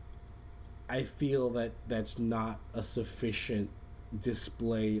 I feel that that's not a sufficient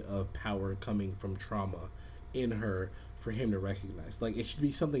display of power coming from trauma in her for him to recognize. Like, it should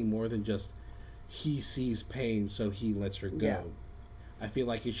be something more than just he sees pain so he lets her go. Yeah. I feel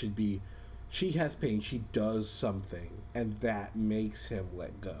like it should be, she has pain, she does something, and that makes him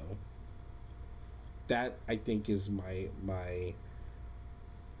let go. That, I think, is my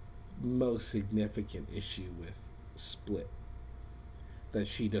most significant issue with Split. That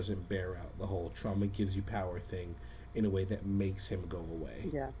she doesn't bear out the whole trauma gives you power thing in a way that makes him go away.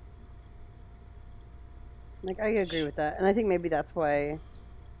 Yeah. Like, I agree with that. And I think maybe that's why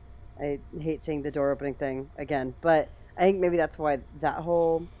I hate saying the door opening thing again, but I think maybe that's why that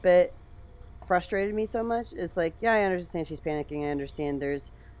whole bit frustrated me so much. Is like, yeah, I understand she's panicking. I understand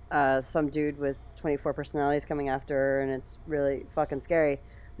there's some dude with 24 personalities coming after her, and it's really fucking scary.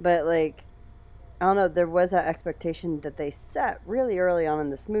 But, like, I don't know, there was that expectation that they set really early on in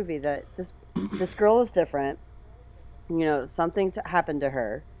this movie that this girl is different. You know, something's happened to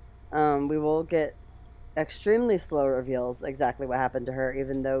her. We will get extremely slow reveals exactly what happened to her,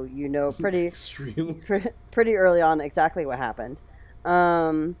 even though you know pretty early on exactly what happened.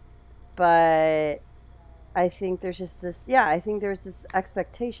 But I think there's just this, I think there's this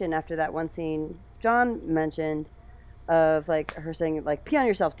expectation after that one scene John mentioned of, like, her saying, like, pee on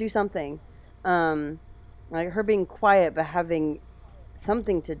yourself, do something. Like, her being quiet but having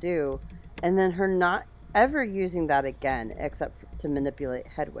something to do, and then her not ever using that again except to manipulate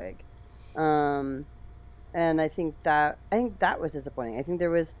Hedwig. And I think that was disappointing. I think there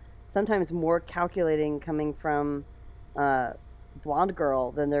was sometimes more calculating coming from Blonde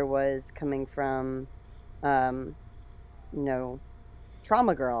Girl than there was coming from Trauma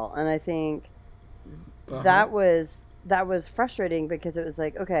Girl, and I think that was frustrating because it was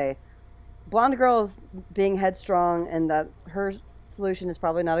like, okay, Blonde Girl's being headstrong and that her solution is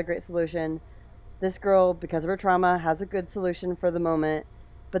probably not a great solution. This girl, because of her trauma, has a good solution for the moment,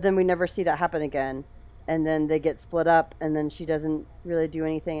 but then we never see that happen again. And then they get split up, and then she doesn't really do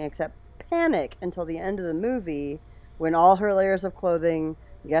anything except panic until the end of the movie when all her layers of clothing,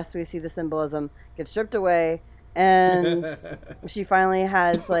 yes, we see the symbolism, get stripped away, and she finally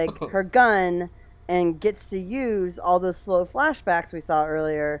has, like, her gun and gets to use all those slow flashbacks we saw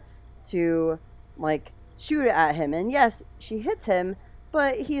earlier to, like, shoot at him. And yes, she hits him,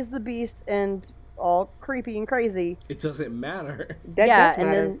 but he's the beast and all creepy and crazy. It doesn't matter. That does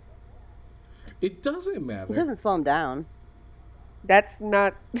matter. Then it doesn't matter. It doesn't slow him down. That's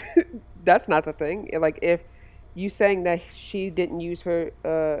not the thing. Like, if you saying that she didn't use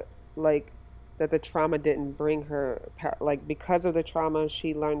her, like, that the trauma didn't bring her, like, because of the trauma,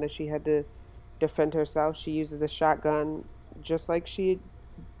 she learned that she had to defend herself. She uses a shotgun just like she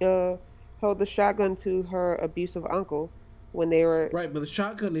held the shotgun to her abusive uncle when they were... Right, but the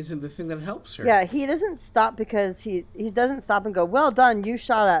shotgun isn't the thing that helps her. Yeah, he doesn't stop because he doesn't stop and go, well done, you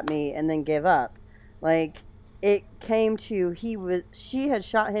shot at me, and then give up. Like, it came to she had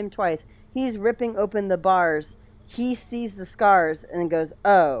shot him twice. He's ripping open the bars. He sees the scars and goes,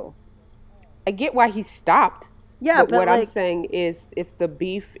 "Oh." I get why he stopped. Yeah, but what I'm saying is, if the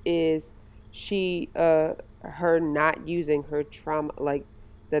beef is her not using her trauma, like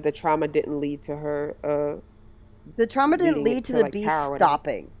that the trauma didn't lead to her. The trauma didn't lead to the beast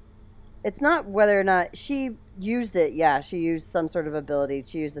stopping. It's not whether or not she used it. Yeah, she used some sort of ability.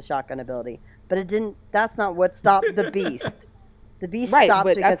 She used the shotgun ability, but it didn't. That's not what stopped the beast. The beast stopped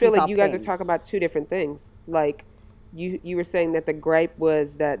but because I feel he like you guys pain. are talking about two different things. Like you were saying that the gripe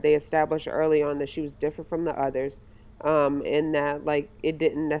was that they established early on that she was different from the others, and that like it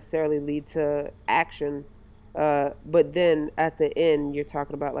didn't necessarily lead to action. But then at the end, you're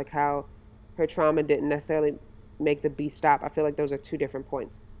talking about like how her trauma didn't necessarily make the beast stop. I feel like those are two different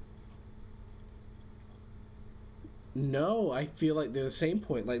points. No, I feel like they're the same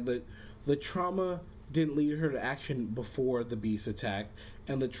point. Like the trauma didn't lead her to action before the beast attacked,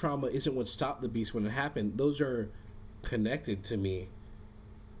 and the trauma isn't what stopped the beast when it happened. Those are connected to me.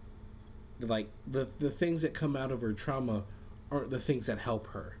 Like the things that come out of her trauma aren't the things that help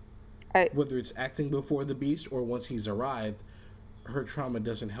her. Whether it's acting before the beast or once he's arrived, her trauma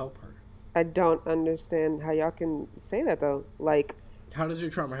doesn't help her. I don't understand how y'all can say that though. Like, how does her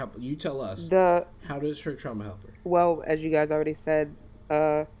trauma help? You tell us. How does her trauma help her? Well, as you guys already said,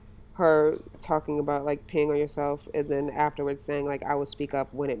 her talking about like peeing on yourself, and then afterwards saying like I will speak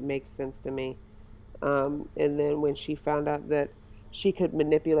up when it makes sense to me, and then when she found out that she could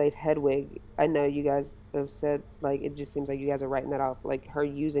manipulate Hedwig, I know you guys have said like it just seems like you guys are writing that off. Like her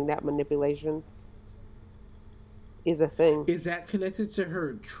using that manipulation is a thing. Is that connected to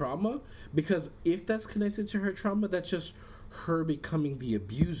her trauma? Because if that's connected to her trauma, that's just her becoming the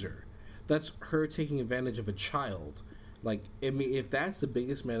abuser. That's her taking advantage of a child. Like, I mean, if that's the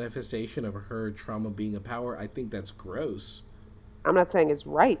biggest manifestation of her trauma being a power, I think that's gross. I'm not saying it's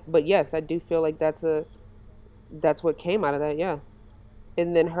right, but yes, I do feel like that's what came out of that, yeah.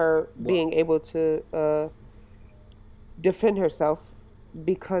 And then her being able to defend herself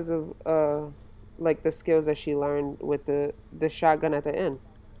because of like the skills that she learned with the shotgun at the end.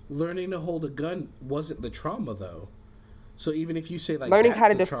 Learning to hold a gun wasn't the trauma though. So even if you say like learning how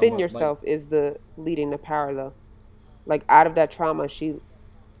to defend yourself is the leading to power though. Like out of that trauma, she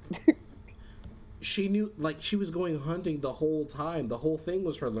knew, like she was going hunting the whole time. The whole thing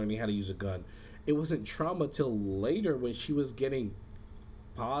was her learning how to use a gun. It wasn't trauma till later when she was getting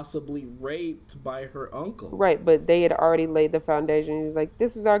possibly raped by her uncle. Right, but they had already laid the foundation. He was like,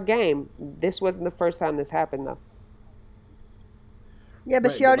 "This is our game." This wasn't the first time this happened though. Yeah, but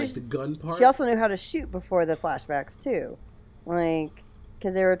right, she already like the gun part. She also knew how to shoot before the flashbacks too, like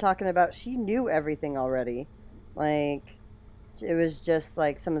because they were talking about she knew everything already. Like it was just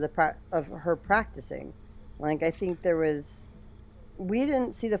like some of the of her practicing. Like I think we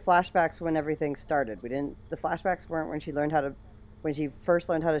didn't see the flashbacks when everything started. The flashbacks weren't when she first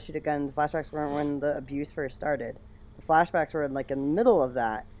learned how to shoot a gun. The flashbacks weren't when the abuse first started. The flashbacks were like in the middle of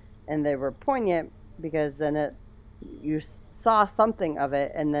that, and they were poignant because then you saw something of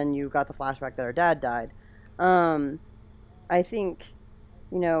it, and then you got the flashback that her dad died. I think,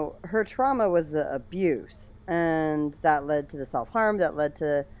 her trauma was the abuse, and that led to the self-harm, that led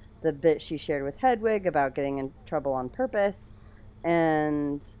to the bit she shared with Hedwig about getting in trouble on purpose,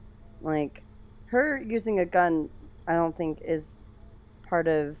 and, like, her using a gun, I don't think is part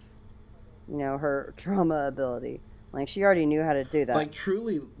of, her trauma ability. Like, she already knew how to do that. Like,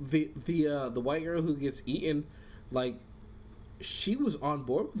 truly, the white girl who gets eaten, like, she was on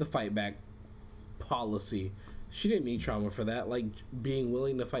board with the fight back policy. She didn't need trauma for that. Like, being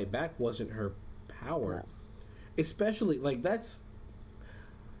willing to fight back wasn't her power. Yeah. Especially, like, that's...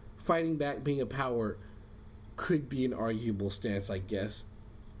 Fighting back being a power could be an arguable stance, I guess,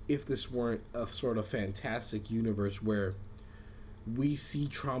 if this weren't a sort of fantastic universe where we see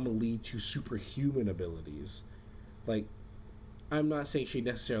trauma lead to superhuman abilities. Like, I'm not saying she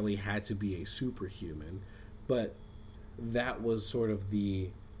necessarily had to be a superhuman, but that was sort of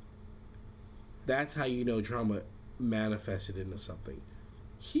that's how trauma manifested into something.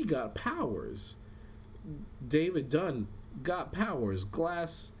 He got powers. David Dunn got powers.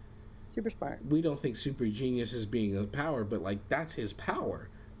 Glass, super smart. We don't think super genius is being a power, but like that's his power.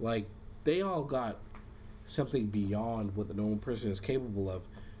 Like they all got something beyond what the normal person is capable of.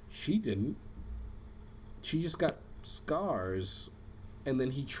 She didn't. She just got scars, and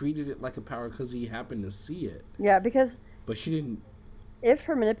then he treated it like a power because he happened to see it. Yeah, because... But she didn't... If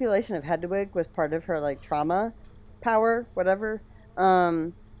her manipulation of Hedwig was part of her, like, trauma, power, whatever,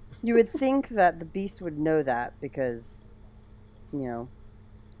 you would think that the Beast would know that because,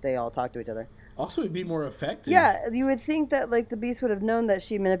 they all talk to each other. Also, it'd be more effective. Yeah, you would think that like the Beast would have known that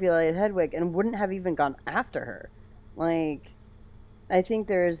she manipulated Hedwig and wouldn't have even gone after her. Like, I think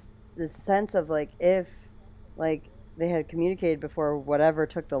there's this sense of like if like they had communicated before whatever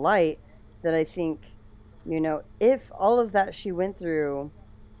took the light, that I think, if all of that she went through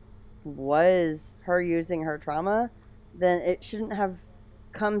was her using her trauma, then it shouldn't have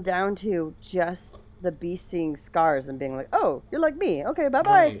come down to just the Beast seeing scars and being like, oh, you're like me. Okay,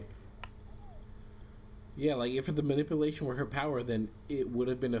 bye-bye. Right. Yeah, like if the manipulation were her power, then it would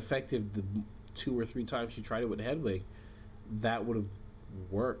have been effective the 2 or 3 times she tried it with Hedwig. That would have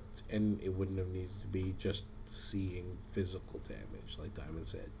worked, and it wouldn't have needed to be just seeing physical damage, like Diamond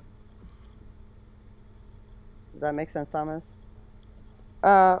said. Does that make sense, Thomas?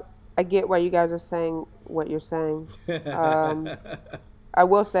 I get why you guys are saying what you're saying. I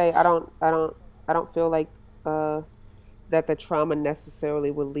will say I don't feel like that the trauma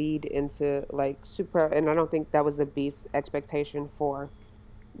necessarily would lead into like super, and I don't think that was the Beast's expectation for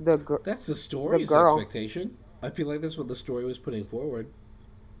the girl. That's the story's expectation. I feel like that's what the story was putting forward.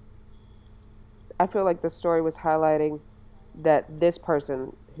 I feel like the story was highlighting that this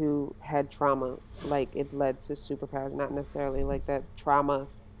person who had trauma, like it led to superpowers, not necessarily like that trauma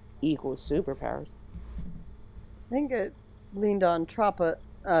equals superpowers. I think it leaned on trauma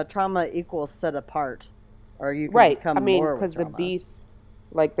equals set apart, or you can right. become I mean, more because the trauma. Beast,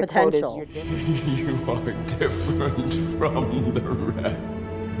 like the potential. quote is, you're different. You are different from the rest.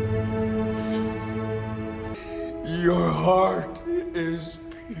 Your heart is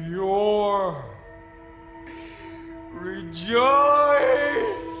pure. Rejoice.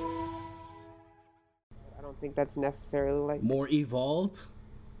 I don't think that's necessarily like more evolved.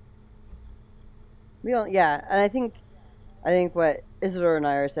 We don't. Yeah, and I think what Isidore and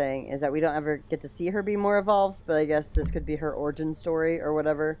I are saying is that we don't ever get to see her be more evolved, but I guess this could be her origin story or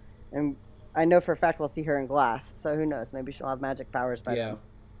whatever. And I know for a fact we'll see her in Glass, so who knows? Maybe she'll have magic powers by then.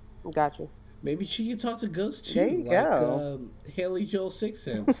 Gotcha. Maybe she can talk to ghosts too. There you go. Haley Joel Sixth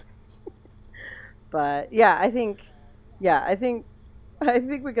Sense. But yeah, I think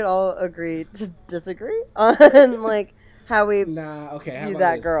we could all agree to disagree on like how we view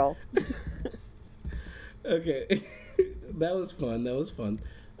that this? girl. Okay. That was fun.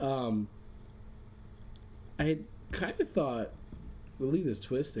 I had kind of thought, we'll leave this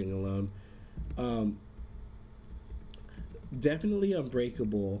twisting alone. Definitely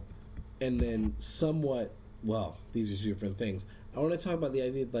Unbreakable, and then somewhat, well, these are 2 different things. I want to talk about the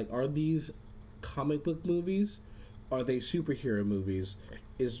idea, like, are these comic book movies? Are they superhero movies?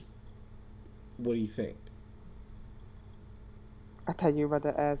 What do you think? I thought you were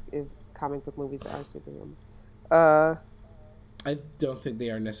about to ask if comic book movies are superhero. I don't think they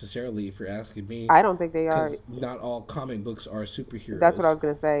are necessarily, if you're asking me. I don't think they are. Not all comic books are superheroes. That's what I was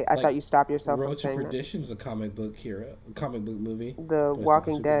going to say. I thought you stopped yourself from saying that. Road to Perdition is a comic book movie. The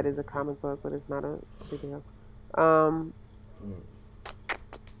Walking Dead is a comic book, but it's not a superhero.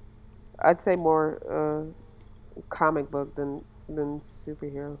 I'd say more comic book than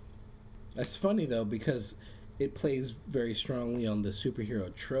superhero. That's funny, though, because it plays very strongly on the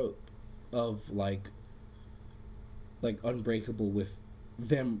superhero trope of, like Unbreakable, with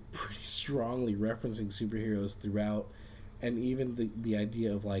them pretty strongly referencing superheroes throughout, and even the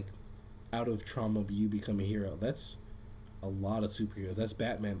idea of, like, out of trauma you become a hero. That's a lot of superheroes. That's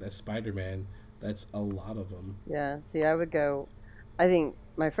Batman, that's Spider-Man, that's a lot of them. Yeah, see, I think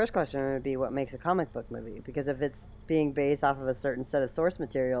my first question would be what makes a comic book movie, because if it's being based off of a certain set of source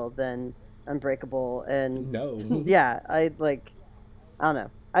material, then Unbreakable and... No. Yeah, I don't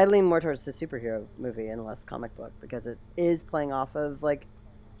know. I lean more towards the superhero movie and less comic book, because it is playing off of, like,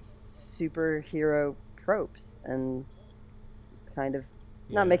 superhero tropes and kind of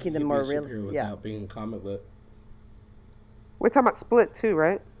not making them more realistic. Without being a comic book. We're talking about Split too,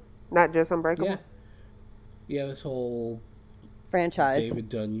 right? Not just Unbreakable? Yeah, this whole franchise. David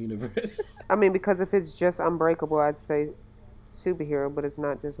Dunn universe. I mean, because if it's just Unbreakable, I'd say superhero, but it's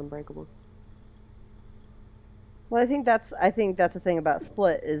not just Unbreakable. Well, I think that's the thing about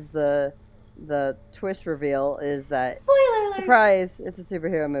Split, is the twist reveal is that, spoiler alert, surprise, it's a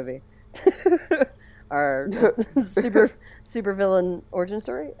superhero movie. Our super villain origin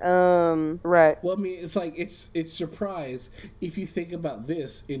story. Right. Well, I mean, it's like it's surprise. If you think about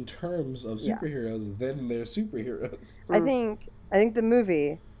this in terms of superheroes, then they're superheroes. I think the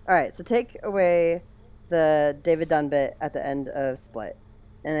movie. All right, so take away the David Dunn bit at the end of Split,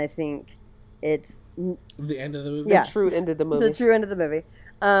 and I think it's the end of the movie. Yeah, the true end of the movie. The true end of the movie.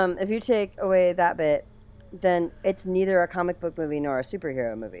 If you take away that bit, then it's neither a comic book movie nor a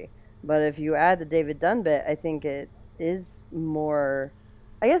superhero movie. But if you add the David Dunn bit, I think it is more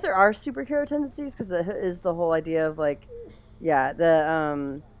I guess there are superhero tendencies because it is the whole idea of like, yeah,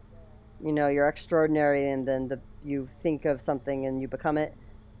 the you're extraordinary and then you think of something and you become it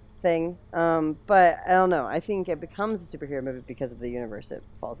thing. But I don't know. I think it becomes a superhero movie because of the universe it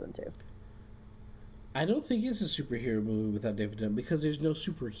falls into. I don't think it's a superhero movie without David Dunn because there's no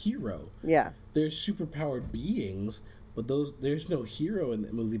superhero. Yeah. There's superpowered beings, but there's no hero in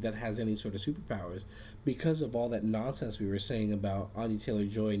the movie that has any sort of superpowers because of all that nonsense we were saying about Anya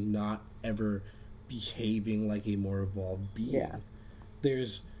Taylor-Joy not ever behaving like a more evolved being. Yeah.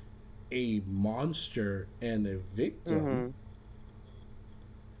 There's a monster and a victim. Mm-hmm.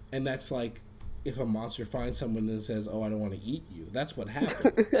 And that's like if a monster finds someone and says, "Oh, I don't want to eat you." That's what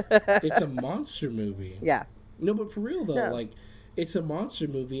happened. It's a monster movie. Yeah. No, but for real though, No. like it's a monster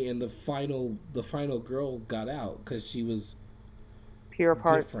movie, and the final girl got out because she was Pure of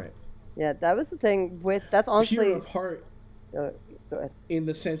heart. different. Yeah, that was the thing with that's honestly Pure of heart go ahead. in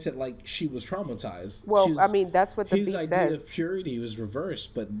the sense that like she was traumatized. Well, She was- I mean, that's what the his beat idea says. of purity was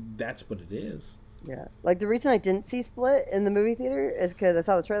reversed, but that's what it is. Yeah, like the reason I didn't see Split in the movie theater is because I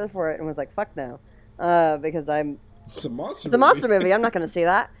saw the trailer for it and was like, "Fuck no," because It's a monster. it's a monster movie. I'm not going to see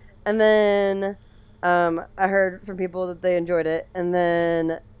that. And then I heard from people that they enjoyed it, and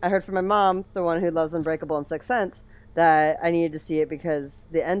then I heard from my mom, the one who loves Unbreakable and Sixth Sense, that I needed to see it because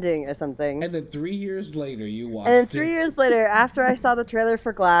the ending or something. And then 3 years later, you watched And then it. 3 years later, after I saw the trailer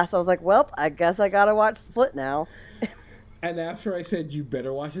for Glass, I was like, "Well, I guess I gotta watch Split now." And after I said, "You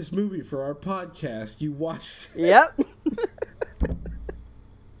better watch this movie for our podcast," you watched it. Yep.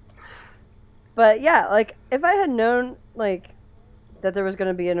 But yeah, like if I had known like that there was going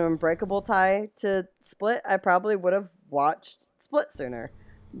to be an Unbreakable tie to Split, I probably would have watched Split sooner.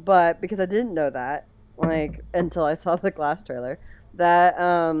 But because I didn't know that, like until I saw the Glass trailer, that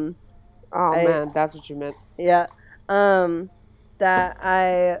Oh man, that's what you meant. yeah, that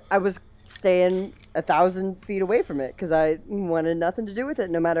I was staying 1,000 feet away from it because I wanted nothing to do with it,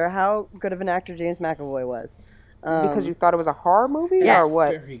 no matter how good of an actor James McAvoy was. Because you thought it was a horror movie, Yes. or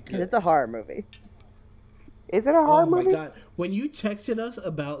what? Very 'Cause good. it's a horror movie. Is it a horror Oh my movie? god! When you texted us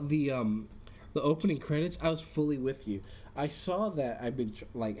about the opening credits, I was fully with you. I saw that. I've been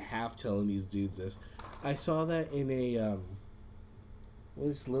like half telling these dudes this. I saw that in a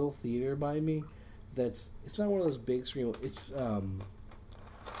this little theater by me. It's not one of those big screen. It's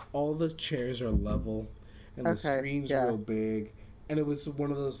all the chairs are level, and the Okay, screen's yeah. real big. And it was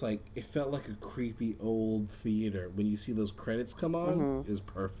one of those like it felt like a creepy old theater. When you see those credits come on, Mhm. it was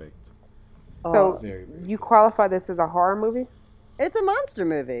perfect. So Very, very you qualify this as a horror movie? It's a monster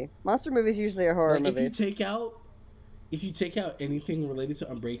movie. Monster movies usually are horror Like, movies. if you take out anything related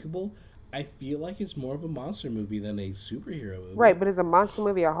to Unbreakable, I feel like it's more of a monster movie than a superhero movie. Right, but is a monster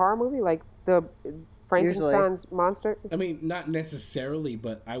movie a horror movie? Like the Frankenstein's monster? I mean, not necessarily,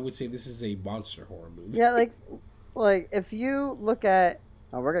 but I would say this is a monster horror movie. Yeah, like if you look at,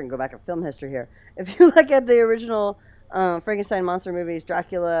 we're gonna go back in film history here. If you look at the original Frankenstein monster movies,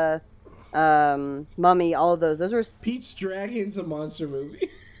 Dracula, Mummy, all of those were. Pete's Dragon's a monster movie,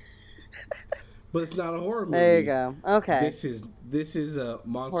 but it's not a horror movie. There you go. Okay. This is a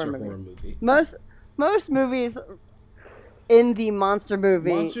monster horror movie. Most movies in the monster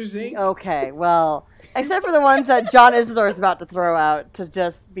movie. Monsters, Inc.? Okay, well, except for the ones that John Isidore is about to throw out to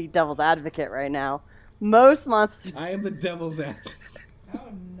just be devil's advocate right now. Most monsters. I am the devil's advocate. Oh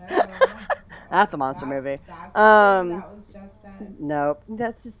no. That's a monster movie. That's Um, that was just said. Nope,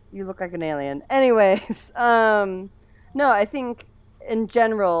 that's just you look like an alien. Anyways, no, I think in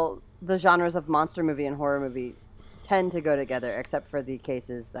general the genres of monster movie and horror movie tend to go together, except for the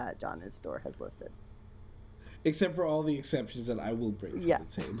cases that John Isidore has listed. Except for all the exceptions that I will bring to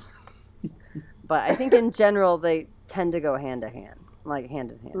the table. But I think in general they tend to go hand to hand, like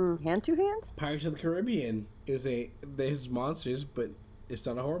hand in hand, hand to hand. Pirates of the Caribbean there's monsters, but it's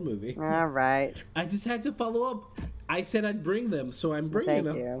not a horror movie. All right, I just had to follow up. I said I'd bring them, so I'm bringing thank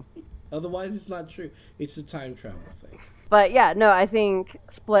them. you. Otherwise, it's not true. It's a time travel thing. But yeah, no, I think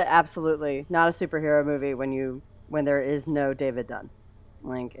Split absolutely not a superhero movie when there is no David Dunn.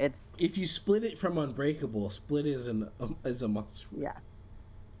 Like it's If you split it from Unbreakable, Split is a monster. yeah.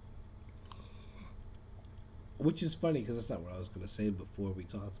 Which is funny because that's not what I was going to say before we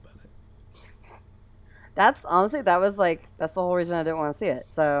talked about it. That's honestly that's the whole reason I didn't want to see it.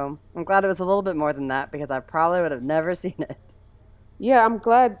 So I'm glad it was a little bit more than that because I probably would have never seen it. Yeah, I'm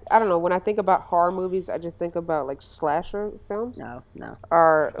glad. I don't know. When I think about horror movies, I just think about like slasher films. No.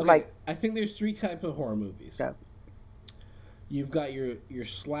 Or Okay, like, I think there's three types of horror movies. Go. You've got your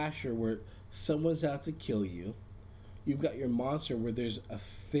slasher where someone's out to kill you, you've got your monster where there's a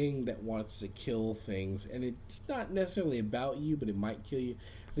thing that wants to kill things, and it's not necessarily about you, but it might kill you.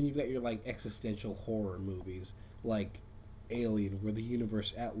 Then you've got your like existential horror movies, like Alien, where the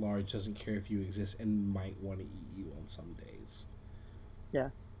universe at large doesn't care if you exist and might want to eat you on some days. Yeah.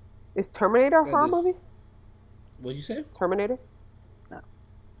 Is Terminator a horror movie? What'd you say? Terminator? No.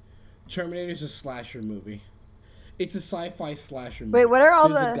 Terminator's a slasher movie. It's a sci-fi slasher movie. Wait, what are all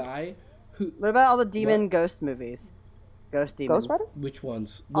There's the... a guy who... What about all the demon ghost movies? Ghost demons. Ghost Rider? Which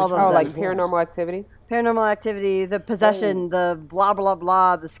ones? All Which of Oh, ones? like Which ones? Paranormal Activity? Paranormal Activity, the possession, the blah, blah,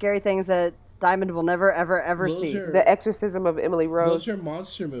 blah, the scary things that Diamond will never, ever, ever Those see. are- The Exorcism of Emily Rose. Those are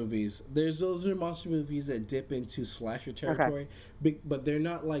monster movies. Those are monster movies that dip into slasher territory, but they're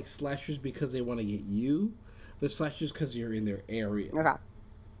not like slashers because they want to get you. They're slashers because you're in their area. Okay.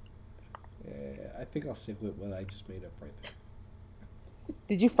 I think I'll stick with what I just made up right there.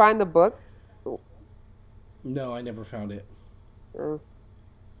 Did you find the book? No, I never found it. Mm.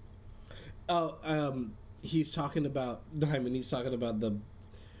 Oh, he's talking about Diamond. He's talking about the.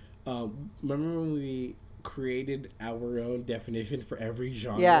 Remember when we created our own definition for every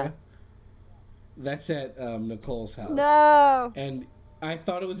genre? Yeah. That's at Nicole's house. No! And I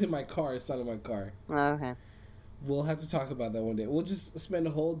thought it was in my car. It's not in my car. Oh, okay. We'll have to talk about that one day. We'll just spend a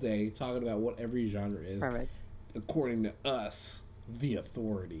whole day talking about what every genre is, Perfect. according to us, The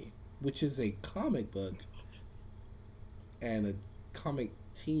Authority, which is a comic book and a comic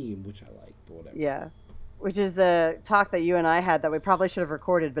team, which I like, but whatever. Yeah. Which is the talk that you and I had that we probably should have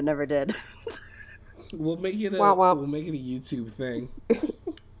recorded but never did. We'll make it a Wow. YouTube thing.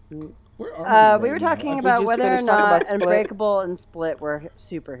 Where are We were right now? talking I about just whether or finished talking not about Split. Unbreakable and Split were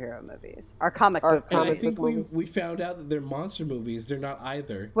superhero movies. Our comic book And I comic movies. think book movie. we found out that they're monster movies. They're not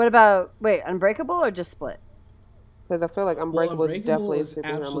either. What about, wait, Unbreakable or just Split? Because I feel like Unbreakable is definitely a is superhero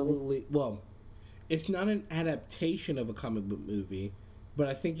movie. absolutely well. It's not an adaptation of a comic book movie, but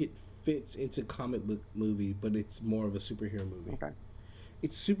I think it fits into comic book movie. But it's more of a superhero movie. Okay.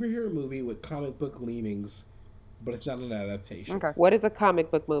 It's a superhero movie with comic book leanings, but it's not an adaptation. Okay. What is a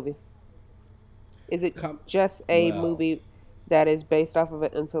comic book movie? Is it Com- just a Well- movie that is based off of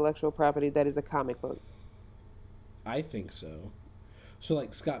an intellectual property that is a comic book? I think so. So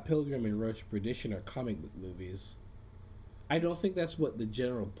like Scott Pilgrim and Roach Perdition are comic book movies. I don't think that's what the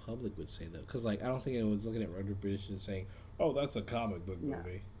general public would say though, because like I don't think anyone's looking at Roach Perdition and saying, "Oh, that's a comic book No.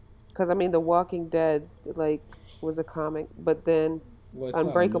 movie." Because I mean, The Walking Dead was a comic, but then Well, it's not a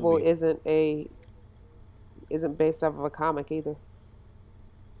Unbreakable movie. isn't based off of a comic either.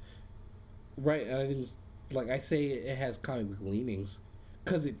 Right, and I didn't I say it has comic book leanings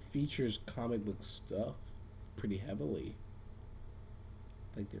because it features comic book stuff pretty heavily.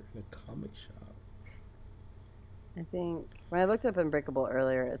 Like they're in a comic shop. I think when I looked up Unbreakable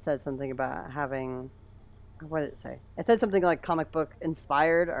earlier, it said something about having. What did it say? It said something like comic book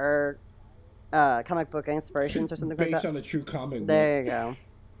inspired or comic book inspirations or something like Based that. on a true comic book. There you go.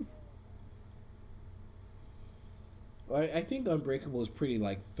 I think Unbreakable is pretty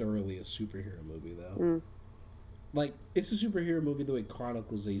thoroughly a superhero movie though. Mm. Like it's a superhero movie the way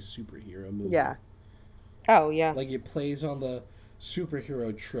Chronicle is a superhero movie. Yeah. Oh yeah. Like it plays on the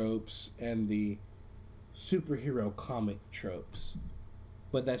superhero tropes and the superhero comic tropes.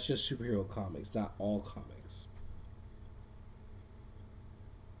 But that's just superhero comics, not all comics.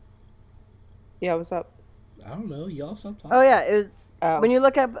 Yeah, what's up? I don't know. Y'all stop talking. Oh yeah, it was Oh. when you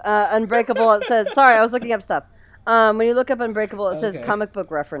look up Unbreakable. It says sorry, I was looking up stuff. When you look up Unbreakable, it says Okay. comic book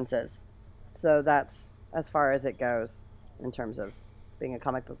references. So that's as far as it goes in terms of being a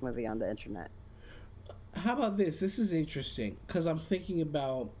comic book movie on the internet. How about this? This is interesting because I'm thinking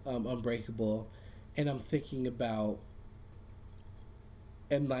about Unbreakable, and I'm thinking about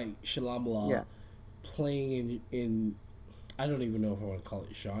M. Night Shyamalan Yeah. playing in I don't even know if I want to call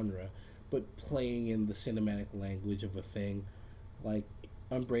it genre, but playing in the cinematic language of a thing. Like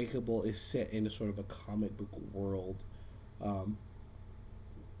Unbreakable is set in a sort of a comic book world,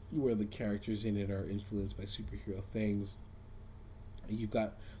 where the characters in it are influenced by superhero things. You've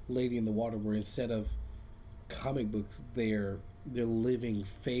got Lady in the Water, where instead of comic books, they're living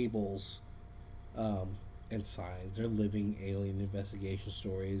fables and signs. They're living alien investigation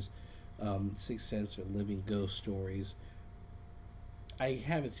stories. Sixth Sense are living ghost stories. I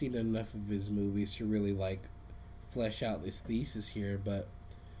haven't seen enough of his movies to really flesh out this thesis here, but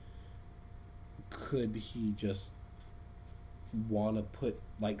could he just want to put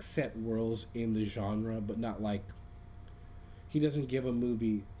set worlds in the genre, but not he doesn't give a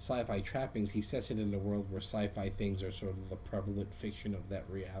movie sci-fi trappings. He sets it in a world where sci-fi things are sort of the prevalent fiction of that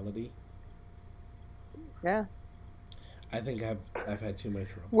reality. Yeah. I think I've had too much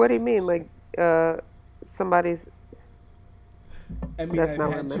trouble. What do you mean? Somebody's I mean, That's I've not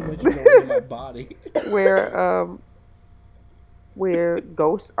what I had too meant. much going in my body. Where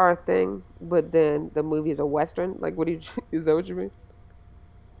ghosts are a thing, but then the movie is a western. Like, what do you? Is that what you mean?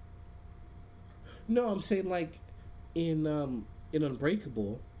 No, I'm saying like in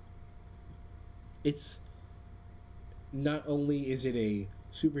Unbreakable, it's not only is it a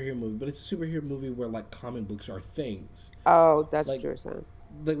superhero movie, but it's a superhero movie where like comic books are things. Oh, that's Like- what you're saying.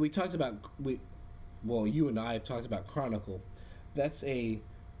 Like we talked about, you and I have talked about Chronicle. That's a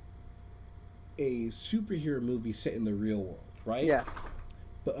superhero movie set in the real world, right? Yeah.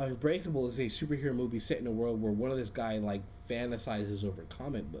 But Unbreakable is a superhero movie set in a world where one of this guy like fantasizes over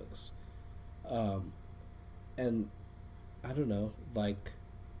comic books, and I don't know, like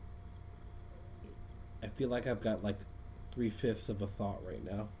I feel like I've got like 3/5 of a thought right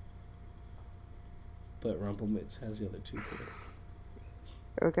now, but Rumplemitz has the other 2/5.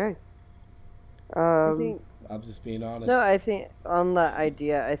 Okay. I think, I'm just being honest. no, I think on that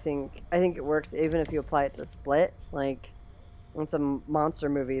idea, I think it works even if you apply it to Split. Like, it's a monster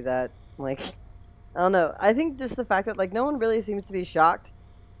movie that, like, I don't know. I think just the fact that like no one really seems to be shocked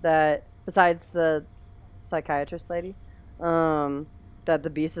that, besides the psychiatrist lady, that the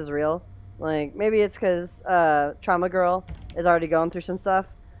beast is real. Like, maybe it's because Trauma Girl is already going through some stuff,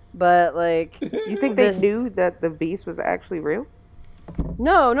 but like, You think they knew that the beast was actually real?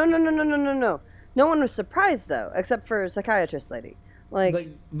 no. No one was surprised though, except for psychiatrist lady. Like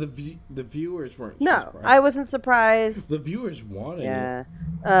the viewers weren't. no, surprised. I wasn't surprised. The viewers wanted it.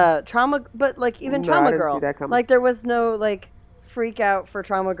 Yeah, Trauma, but like even No, I Trauma didn't Girl, see that coming. like there was no like freak out for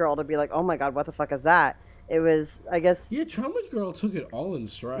Trauma Girl to be like, oh my god, what the fuck is that? It was, I guess, Yeah, Trauma Girl took it all in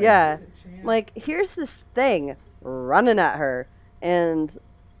stride. yeah. Like, here's this thing running at her, and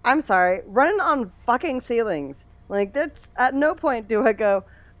I'm sorry, running on fucking ceilings. Like, that's at no point do I go,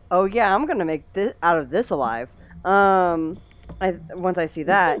 oh yeah, I'm gonna make this out of this alive. Once I see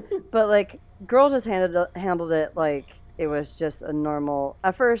that, but like, girl just handled it like it was just a normal.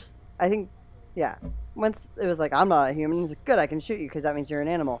 At first, I think, yeah. Once it was like, I'm not a human. He's like, good, I can shoot you because that means you're an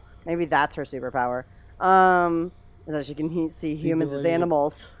animal. Maybe that's her superpower. That she can see humans as ability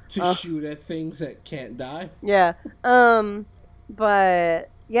animals. To shoot at things that can't die. Yeah. But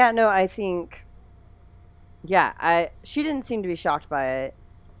yeah, no, I think. Yeah, she didn't seem to be shocked by it.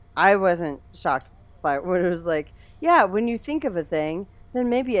 I wasn't shocked by it when it was like, yeah, when you think of a thing, then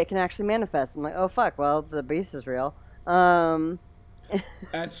maybe it can actually manifest. I'm like, oh fuck, well the beast is real.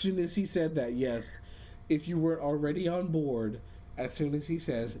 As soon as he said that, yes. If you weren't already on board, as soon as he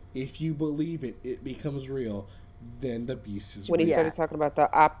says, if you believe it, it becomes real, then the beast is When he real. started talking about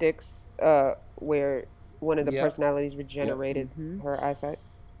the optics, where one of the Yep. personalities regenerated Mhm. her eyesight.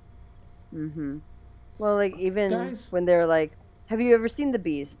 Mm-hmm. Well, like, even Guys. when they're like, have you ever seen the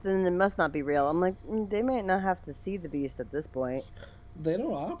beast? Then it must not be real. I'm like, they might not have to see the beast at this point. They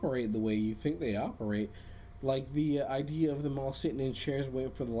don't operate the way you think they operate. Like, the idea of them all sitting in chairs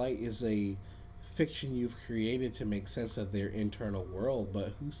waiting for the light is a fiction you've created to make sense of their internal world,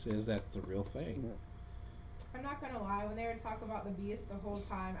 but who says that's the real thing? I'm not gonna lie, when they were talking about the beast the whole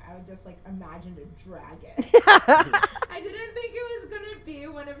time, I would just like imagine a dragon. I didn't think it was gonna be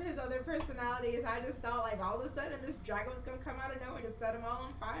one of his other personalities. I just thought like all of a sudden this dragon was gonna come out of nowhere to set them all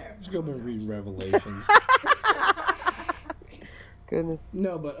on fire. Let's go and read Revelations. Goodness.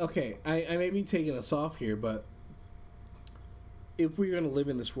 No, but okay, I may be taking us off here, but if we're going to live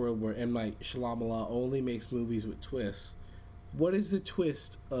in this world where M. Night Shyamalan only makes movies with twists, what is the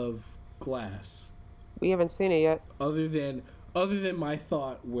twist of Glass? We haven't seen it yet. Other than my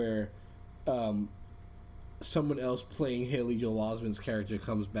thought where someone else playing Haley Joel Osment's character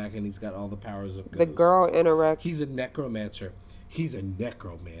comes back and he's got all the powers of ghosts. The girl interacts. He's a necromancer.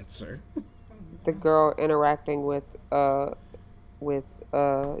 The girl interacting with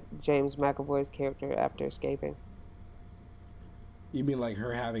James McAvoy's character after escaping. You mean like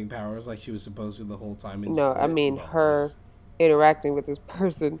her having powers like she was supposed to the whole time? in No, I Split? mean her interacting with this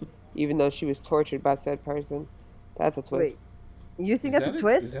person, even though she was tortured by said person. That's a twist. Wait, you think Is that's that a a-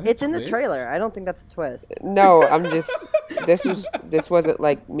 twist? is that a It's in the twist? trailer. I don't think that's a twist. No, I'm just. This wasn't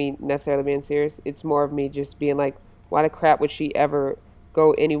like me necessarily being serious. It's more of me just being like, why the crap would she ever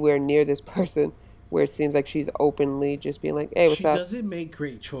go anywhere near this person? Where it seems like she's openly just being like, hey, what's she up? doesn't make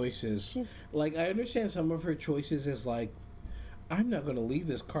great choices. Like, I understand some of her choices as like, I'm not going to leave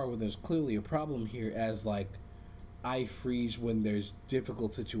this car when there's clearly a problem here, as like, I freeze when there's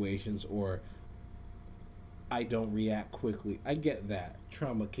difficult situations, or I don't react quickly. I get that.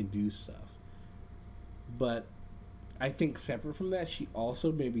 Trauma can do stuff. But I think separate from that, she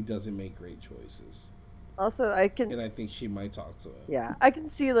also maybe doesn't make great choices. Also, I can. And I think she might talk to him. Yeah, I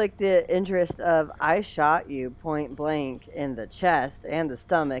can see like the interest of I shot you point blank in the chest and the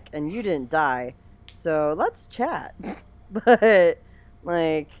stomach, and you didn't die, so let's chat. But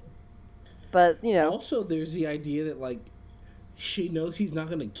like, you know. Also, there's the idea that like she knows he's not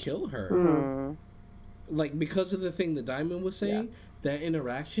gonna kill her. Mm-hmm. Like because of the thing that Diamond was saying, that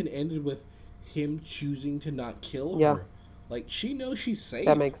interaction ended with him choosing to not kill her. Like she knows she's safe.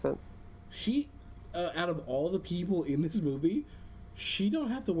 That makes sense. She, out of all the people in this movie, she don't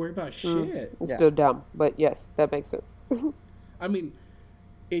have to worry about shit. It's still dumb, but yes, that makes sense. I mean,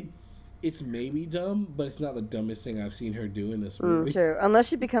 it's maybe dumb, but it's not the dumbest thing I've seen her do in this movie. True, unless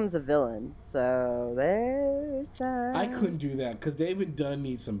she becomes a villain. So there's that. I couldn't do that because David Dunn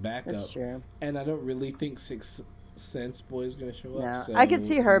needs some backup. That's true. And I don't really think Sixth Sense Boy is going to show up. No, So I could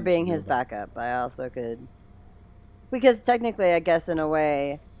see her being his backup. I also could. Because technically, I guess in a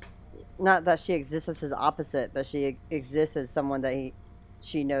way, not that she exists as his opposite, but she exists as someone that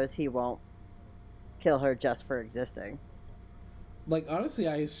she knows he won't kill her just for existing. Like, honestly,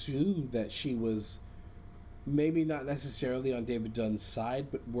 I assumed that she was maybe not necessarily on David Dunn's side,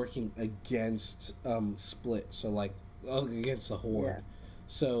 but working against Split. So, like, against the Horde. Yeah.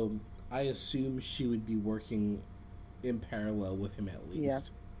 So, I assumed she would be working in parallel with him at least. Yeah.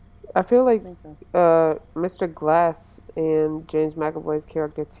 I feel like Mr. Glass and James McAvoy's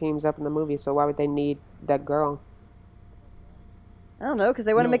character teams up in the movie, so why would they need that girl? I don't know, because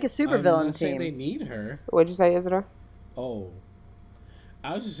they want to make a supervillain team. They need her. What'd you say, Isidore? Oh.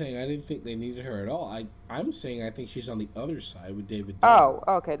 I was just saying I didn't think they needed her at all. I'm saying I think she's on the other side with David Dunn. Oh,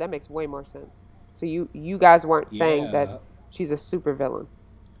 okay, that makes way more sense. So you guys weren't saying that she's a supervillain.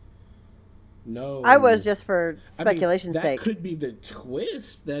 No. I was just for speculation's sake. That could be the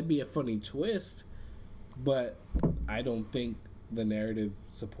twist. That'd be a funny twist. But I don't think the narrative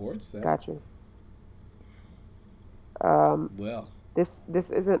supports that. Gotcha. Well. This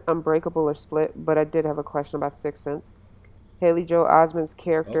isn't Unbreakable or Split, but I did have a question about Sixth Sense. Haley Joel Osment's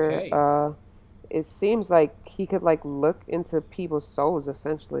character, it seems like he could like look into people's souls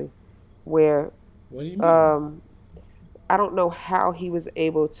essentially. Where what do you mean? I don't know how he was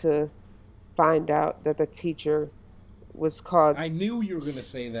able to find out that the teacher was called I knew you were going to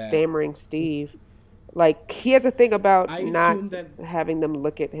say that. Stammering Steve. Like, he has a thing about not having them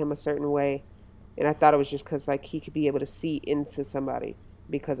look at him a certain way. And I thought it was just because, like, he could be able to see into somebody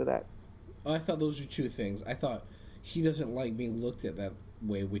because of that. I thought those were two things. I thought he doesn't like being looked at that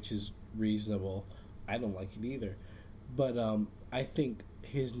way, which is reasonable. I don't like it either. But I think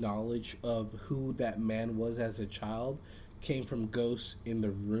his knowledge of who that man was as a child came from ghosts in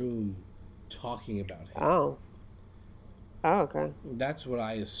the room talking about him. Oh, okay. That's what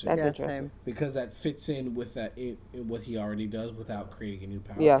I assume. That's interesting. Because that fits in with what he already does without creating a new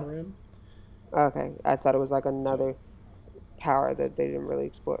power for him. Okay. I thought it was like another power that they didn't really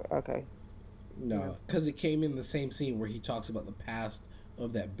explore. Okay. No, because it came in the same scene where he talks about the past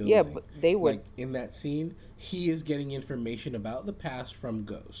of that building. Yeah, but they were... Like, in that scene, he is getting information about the past from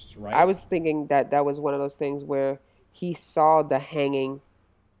ghosts, right? I was thinking that was one of those things where he saw the hanging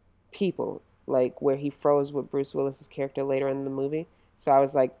people, like where he froze with Bruce Willis's character later in the movie. So I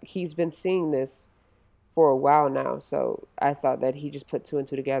was like, he's been seeing this for a while now. So I thought that he just put two and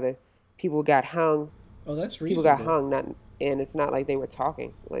two together. People got hung. Oh, that's People reasonable. got hung, and it's not like they were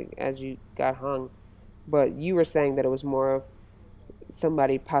talking, like, as you got hung. But you were saying that it was more of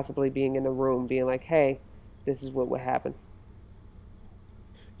somebody possibly being in the room, being like, hey, this is what would happen.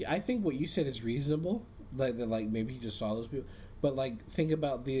 Yeah, I think what you said is reasonable. Like maybe he just saw those people. But, like, think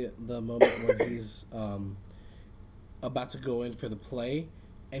about the moment where he's about to go in for the play,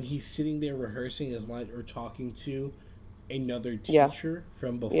 and he's sitting there rehearsing his line or talking to another teacher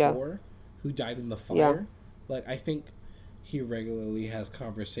from before who died in the fire. Yeah. Like, I think he regularly has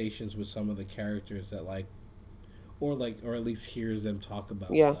conversations with some of the characters that, like, or at least hears them talk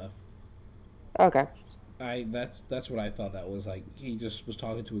about stuff. Okay. That's what I thought that was like. He just was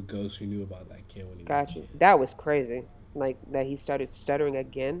talking to a ghost who knew about that kid when he was a kid. That was crazy. Like, that he started stuttering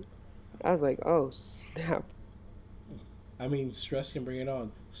again. I was like, oh, snap. I mean, stress can bring it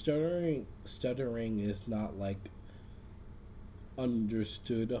on. Stuttering is not, like,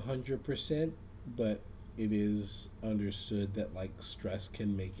 understood 100%, but it is understood that, like, stress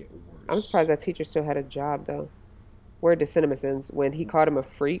can make it worse. I'm surprised that teacher still had a job, though. Where did CinemaSins, when he called him a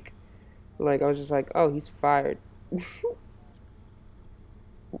freak, like, I was just like, oh, he's fired.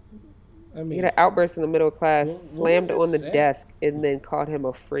 I mean, he had an outburst in the middle of class, slammed on the desk, and then called him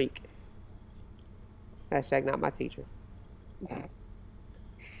a freak. Hashtag not my teacher.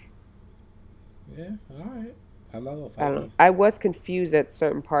 Yeah, all right. I'm not gonna fight I don't know. I was confused at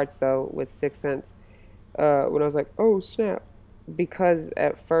certain parts, though, with Sixth Sense. when I was like, oh snap, because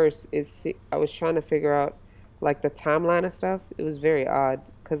at first I was trying to figure out like the timeline of stuff. It was very odd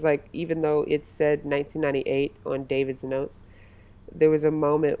because like even though it said 1998 on David's notes, there was a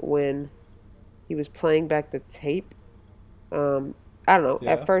moment when he was playing back the tape. I don't know.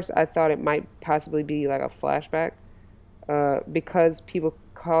 Yeah. At first, I thought it might possibly be like a flashback because people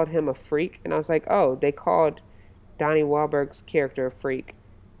called him a freak, and I was like, oh, they called Donnie Wahlberg's character a freak,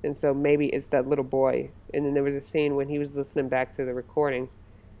 and so maybe it's that little boy. And then there was a scene when he was listening back to the recordings,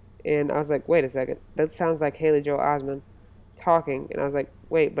 and I was like, wait a second, that sounds like Haley Joel Osment talking, and I was like,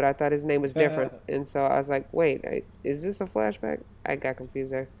 wait, but I thought his name was different, and so I was like, wait, is this a flashback? I got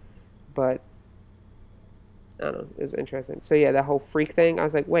confused there, but I don't know, it was interesting. So yeah, that whole freak thing, I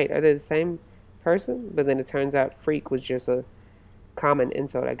was like, wait, are they the same person? But then it turns out freak was just a common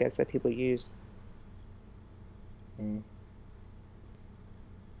insult, I guess, that people used.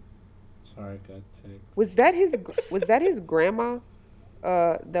 Sorry, got text. Was that his grandma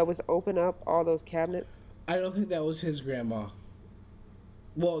that was open up all those cabinets? I don't think that was his grandma.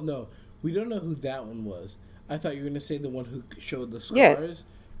 Well, no, we don't know who that one was. I thought you were going to say the one who showed the scars. Yeah.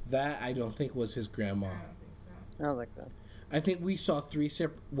 That I don't think was his grandma. I don't like that. I think we saw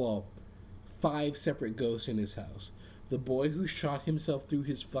 5 separate ghosts in his house. The boy who shot himself through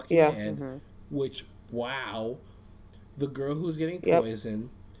his fucking head, which, wow. The girl who was getting poisoned.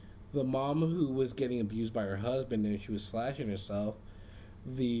 The mom who was getting abused by her husband and she was slashing herself.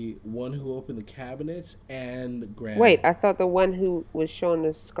 The one who opened the cabinets and grandma. Wait, I thought the one who was showing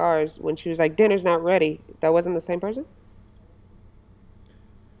the scars when she was like, dinner's not ready, that wasn't the same person?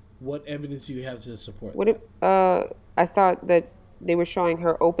 What evidence do you have to support I thought that they were showing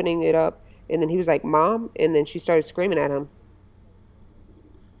her opening it up, and then he was like, Mom, and then she started screaming at him.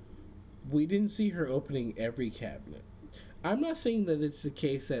 We didn't see her opening every cabinet. I'm not saying that it's the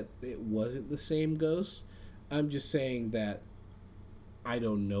case that it wasn't the same ghost. I'm just saying that I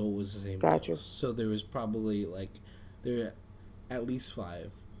don't know it was the same ghost. So there was probably, there were at least 5.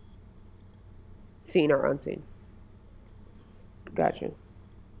 Seen or unseen. Gotcha.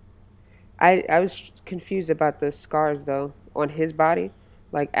 I was confused about the scars, though, on his body.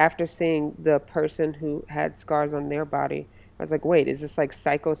 Like, after seeing the person who had scars on their body, I was like, wait, is this, like,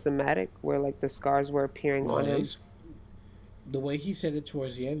 psychosomatic, where, like, the scars were appearing on him? The way he said it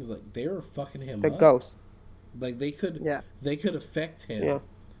towards the end is, like, they were fucking him up. The ghost. Like, they could affect him. Yeah.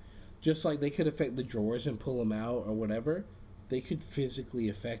 Just like they could affect the drawers and pull him out or whatever. They could physically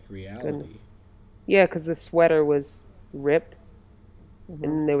affect reality. Goodness. Yeah, because the sweater was ripped.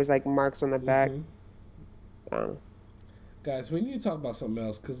 And there was like marks on the back. I don't know. Guys, we need to talk about something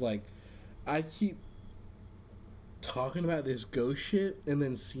else because, like, I keep talking about this ghost shit and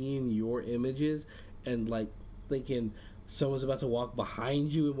then seeing your images and, like, thinking someone's about to walk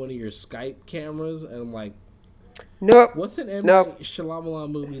behind you in one of your Skype cameras, and I'm like, nope. What's an M. Night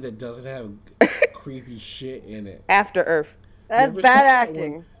Shyamalan movie that doesn't have creepy shit in it? After Earth. That's bad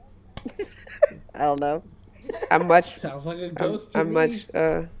acting. I don't know. Sounds like a ghost to me. I'm much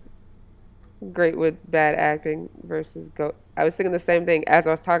great with bad acting versus ghost. I was thinking the same thing as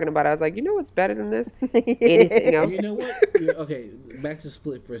I was talking about it. I was like, you know what's better than this? Anything else? You know what? Okay, back to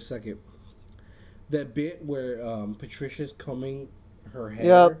Split for a second. That bit where Patricia's combing her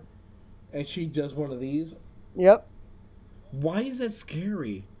hair and she does one of these. Yep. Why is that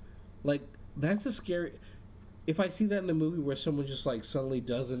scary? Like, that's a scary... If I see that in a movie where someone just, like, suddenly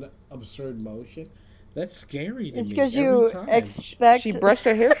does an absurd motion... That's scary to me. It's because you expect... She brushed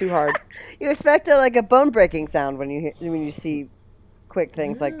her hair too hard. You expect like a bone-breaking sound when you see quick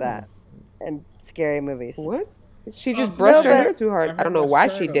things like that in scary movies. What? She just brushed her hair too hard. I don't know why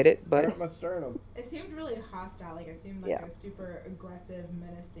she did it, but... It seemed really hostile. Like, it seemed like a super aggressive,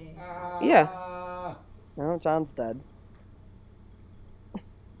 menacing... Yeah. Oh, John's dead.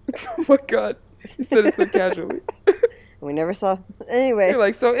 Oh my god. He said it so casually. We never saw. Anyway. You're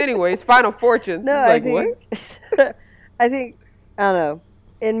like, so anyways, Final Fortunes. No, like, what? I think, I don't know.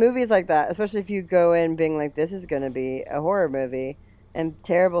 In movies like that, especially if you go in being like, this is going to be a horror movie and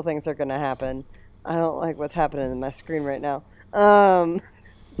terrible things are going to happen. I don't like what's happening in my screen right now.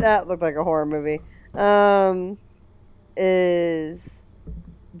 That looked like a horror movie. Is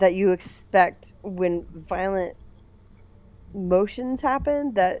that you expect when violent motions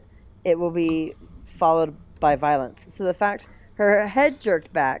happen that it will be followed by violence. So the fact her head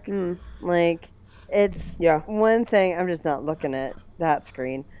jerked back, like, it's one thing. I'm just not looking at that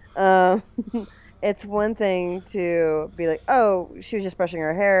screen. It's one thing to be like, oh, she was just brushing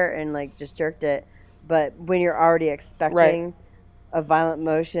her hair and like just jerked it, but when you're already expecting a violent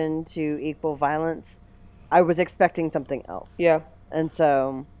motion to equal violence, I was expecting something else. Yeah. And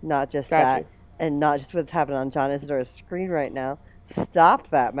so not just that. and not just what's happening on John Isidore's screen right now. Stop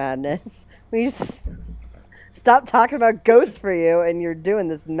that madness. We just stop talking about ghosts for you, and you're doing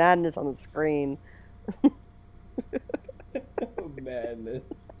this madness on the screen. Madness.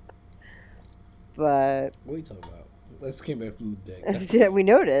 But what are you talking about? Let's came back from the deck. Yeah, we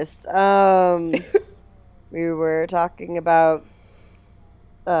noticed. We were talking about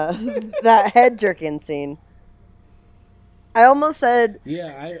that head jerking scene. I almost said.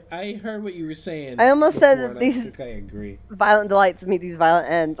 Yeah, I heard what you were saying. I almost said that these I think I agree. Violent delights meet these violent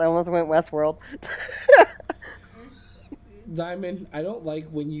ends. I almost went Westworld. Diamond, I don't like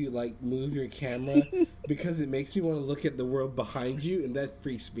when you like move your camera because it makes me want to look at the world behind you, and that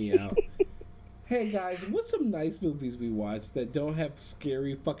freaks me out. Hey guys, what's some nice movies we watched that don't have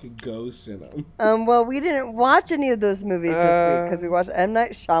scary fucking ghosts in them? Well, we didn't watch any of those movies this week because we watched M.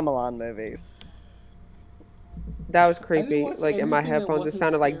 Night Shyamalan movies. That was creepy. Like in my headphones, it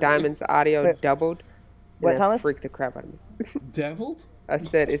sounded like Diamond's audio doubled. What, and that Thomas? freaked the crap out of me. Deviled? I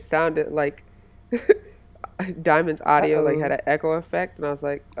said it sounded like Diamond's audio like had an echo effect, and I was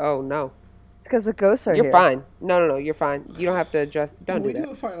like, "Oh no!" It's because the ghosts are You're here. fine. No, you're fine. You don't have to adjust. Don't do that. Can we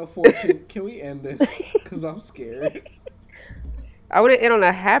do a final fortune? Can we end this? Because I'm scared. I would end on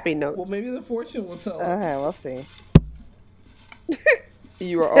a happy note. Well, maybe the fortune will tell us. Okay, we'll see.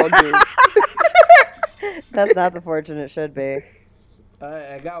 You are all doomed. That's not the fortune it should be.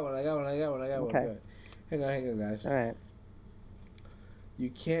 I got one. Okay. Hang on, guys. All right. You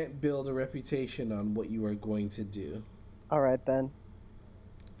can't build a reputation on what you are going to do. All right, then.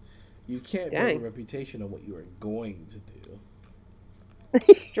 You can't build a reputation on what you are going to do.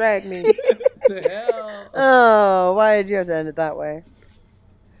 Drag me. To hell. Oh, why did you have to end it that way?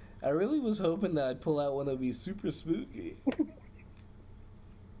 I really was hoping that I'd pull out one of these super spooky.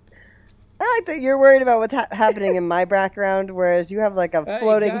 I like that you're worried about what's happening in my background, whereas you have like a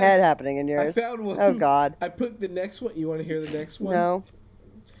floating head happening in yours. I found one. Oh, God. I put the next one. You want to hear the next one? No.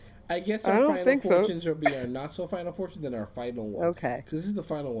 I guess our final fortunes will be our not so final fortune, then our final one. Okay. Because this is the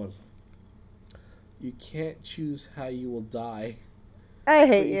final one. You can't choose how you will die. I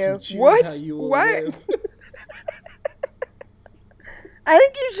hate you. What? How you will what? Live. I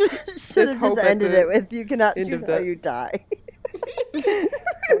think you should have just ended it with "You cannot choose how you die."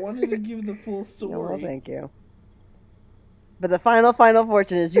 I wanted to give the full story. No, well, thank you. But the final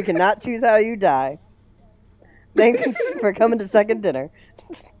fortune is you cannot choose how you die. Thanks for coming to second dinner.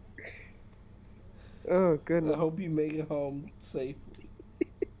 Oh, goodness. I hope you make it home safely.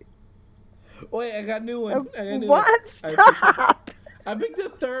 Wait, I got a new one. What? Stop! I picked the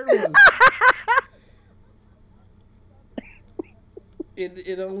third one.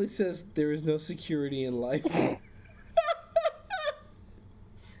 It only says there is no security in life.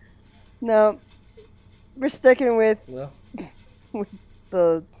 No, we're sticking with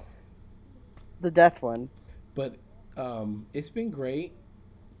the death one. But it's been great.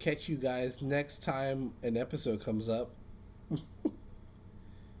 Catch you guys next time an episode comes up.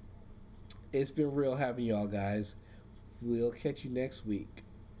 It's been real having y'all guys. We'll catch you next week.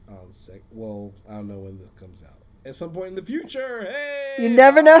 Well, I don't know when this comes out. At some point in the future. Hey! You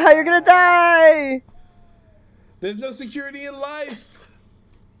never know how you're gonna die. There's no security in life.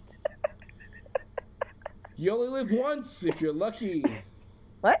 You only live once if you're lucky.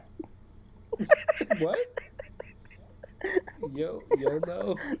 What? What?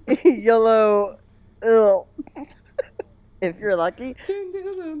 YOLO. YOLO. Ugh. If you're lucky.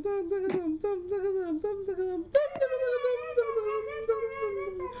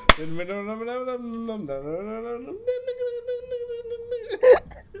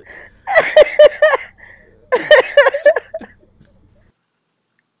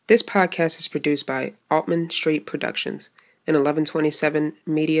 This podcast is produced by Altman Street Productions, an 1127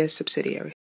 Media subsidiary.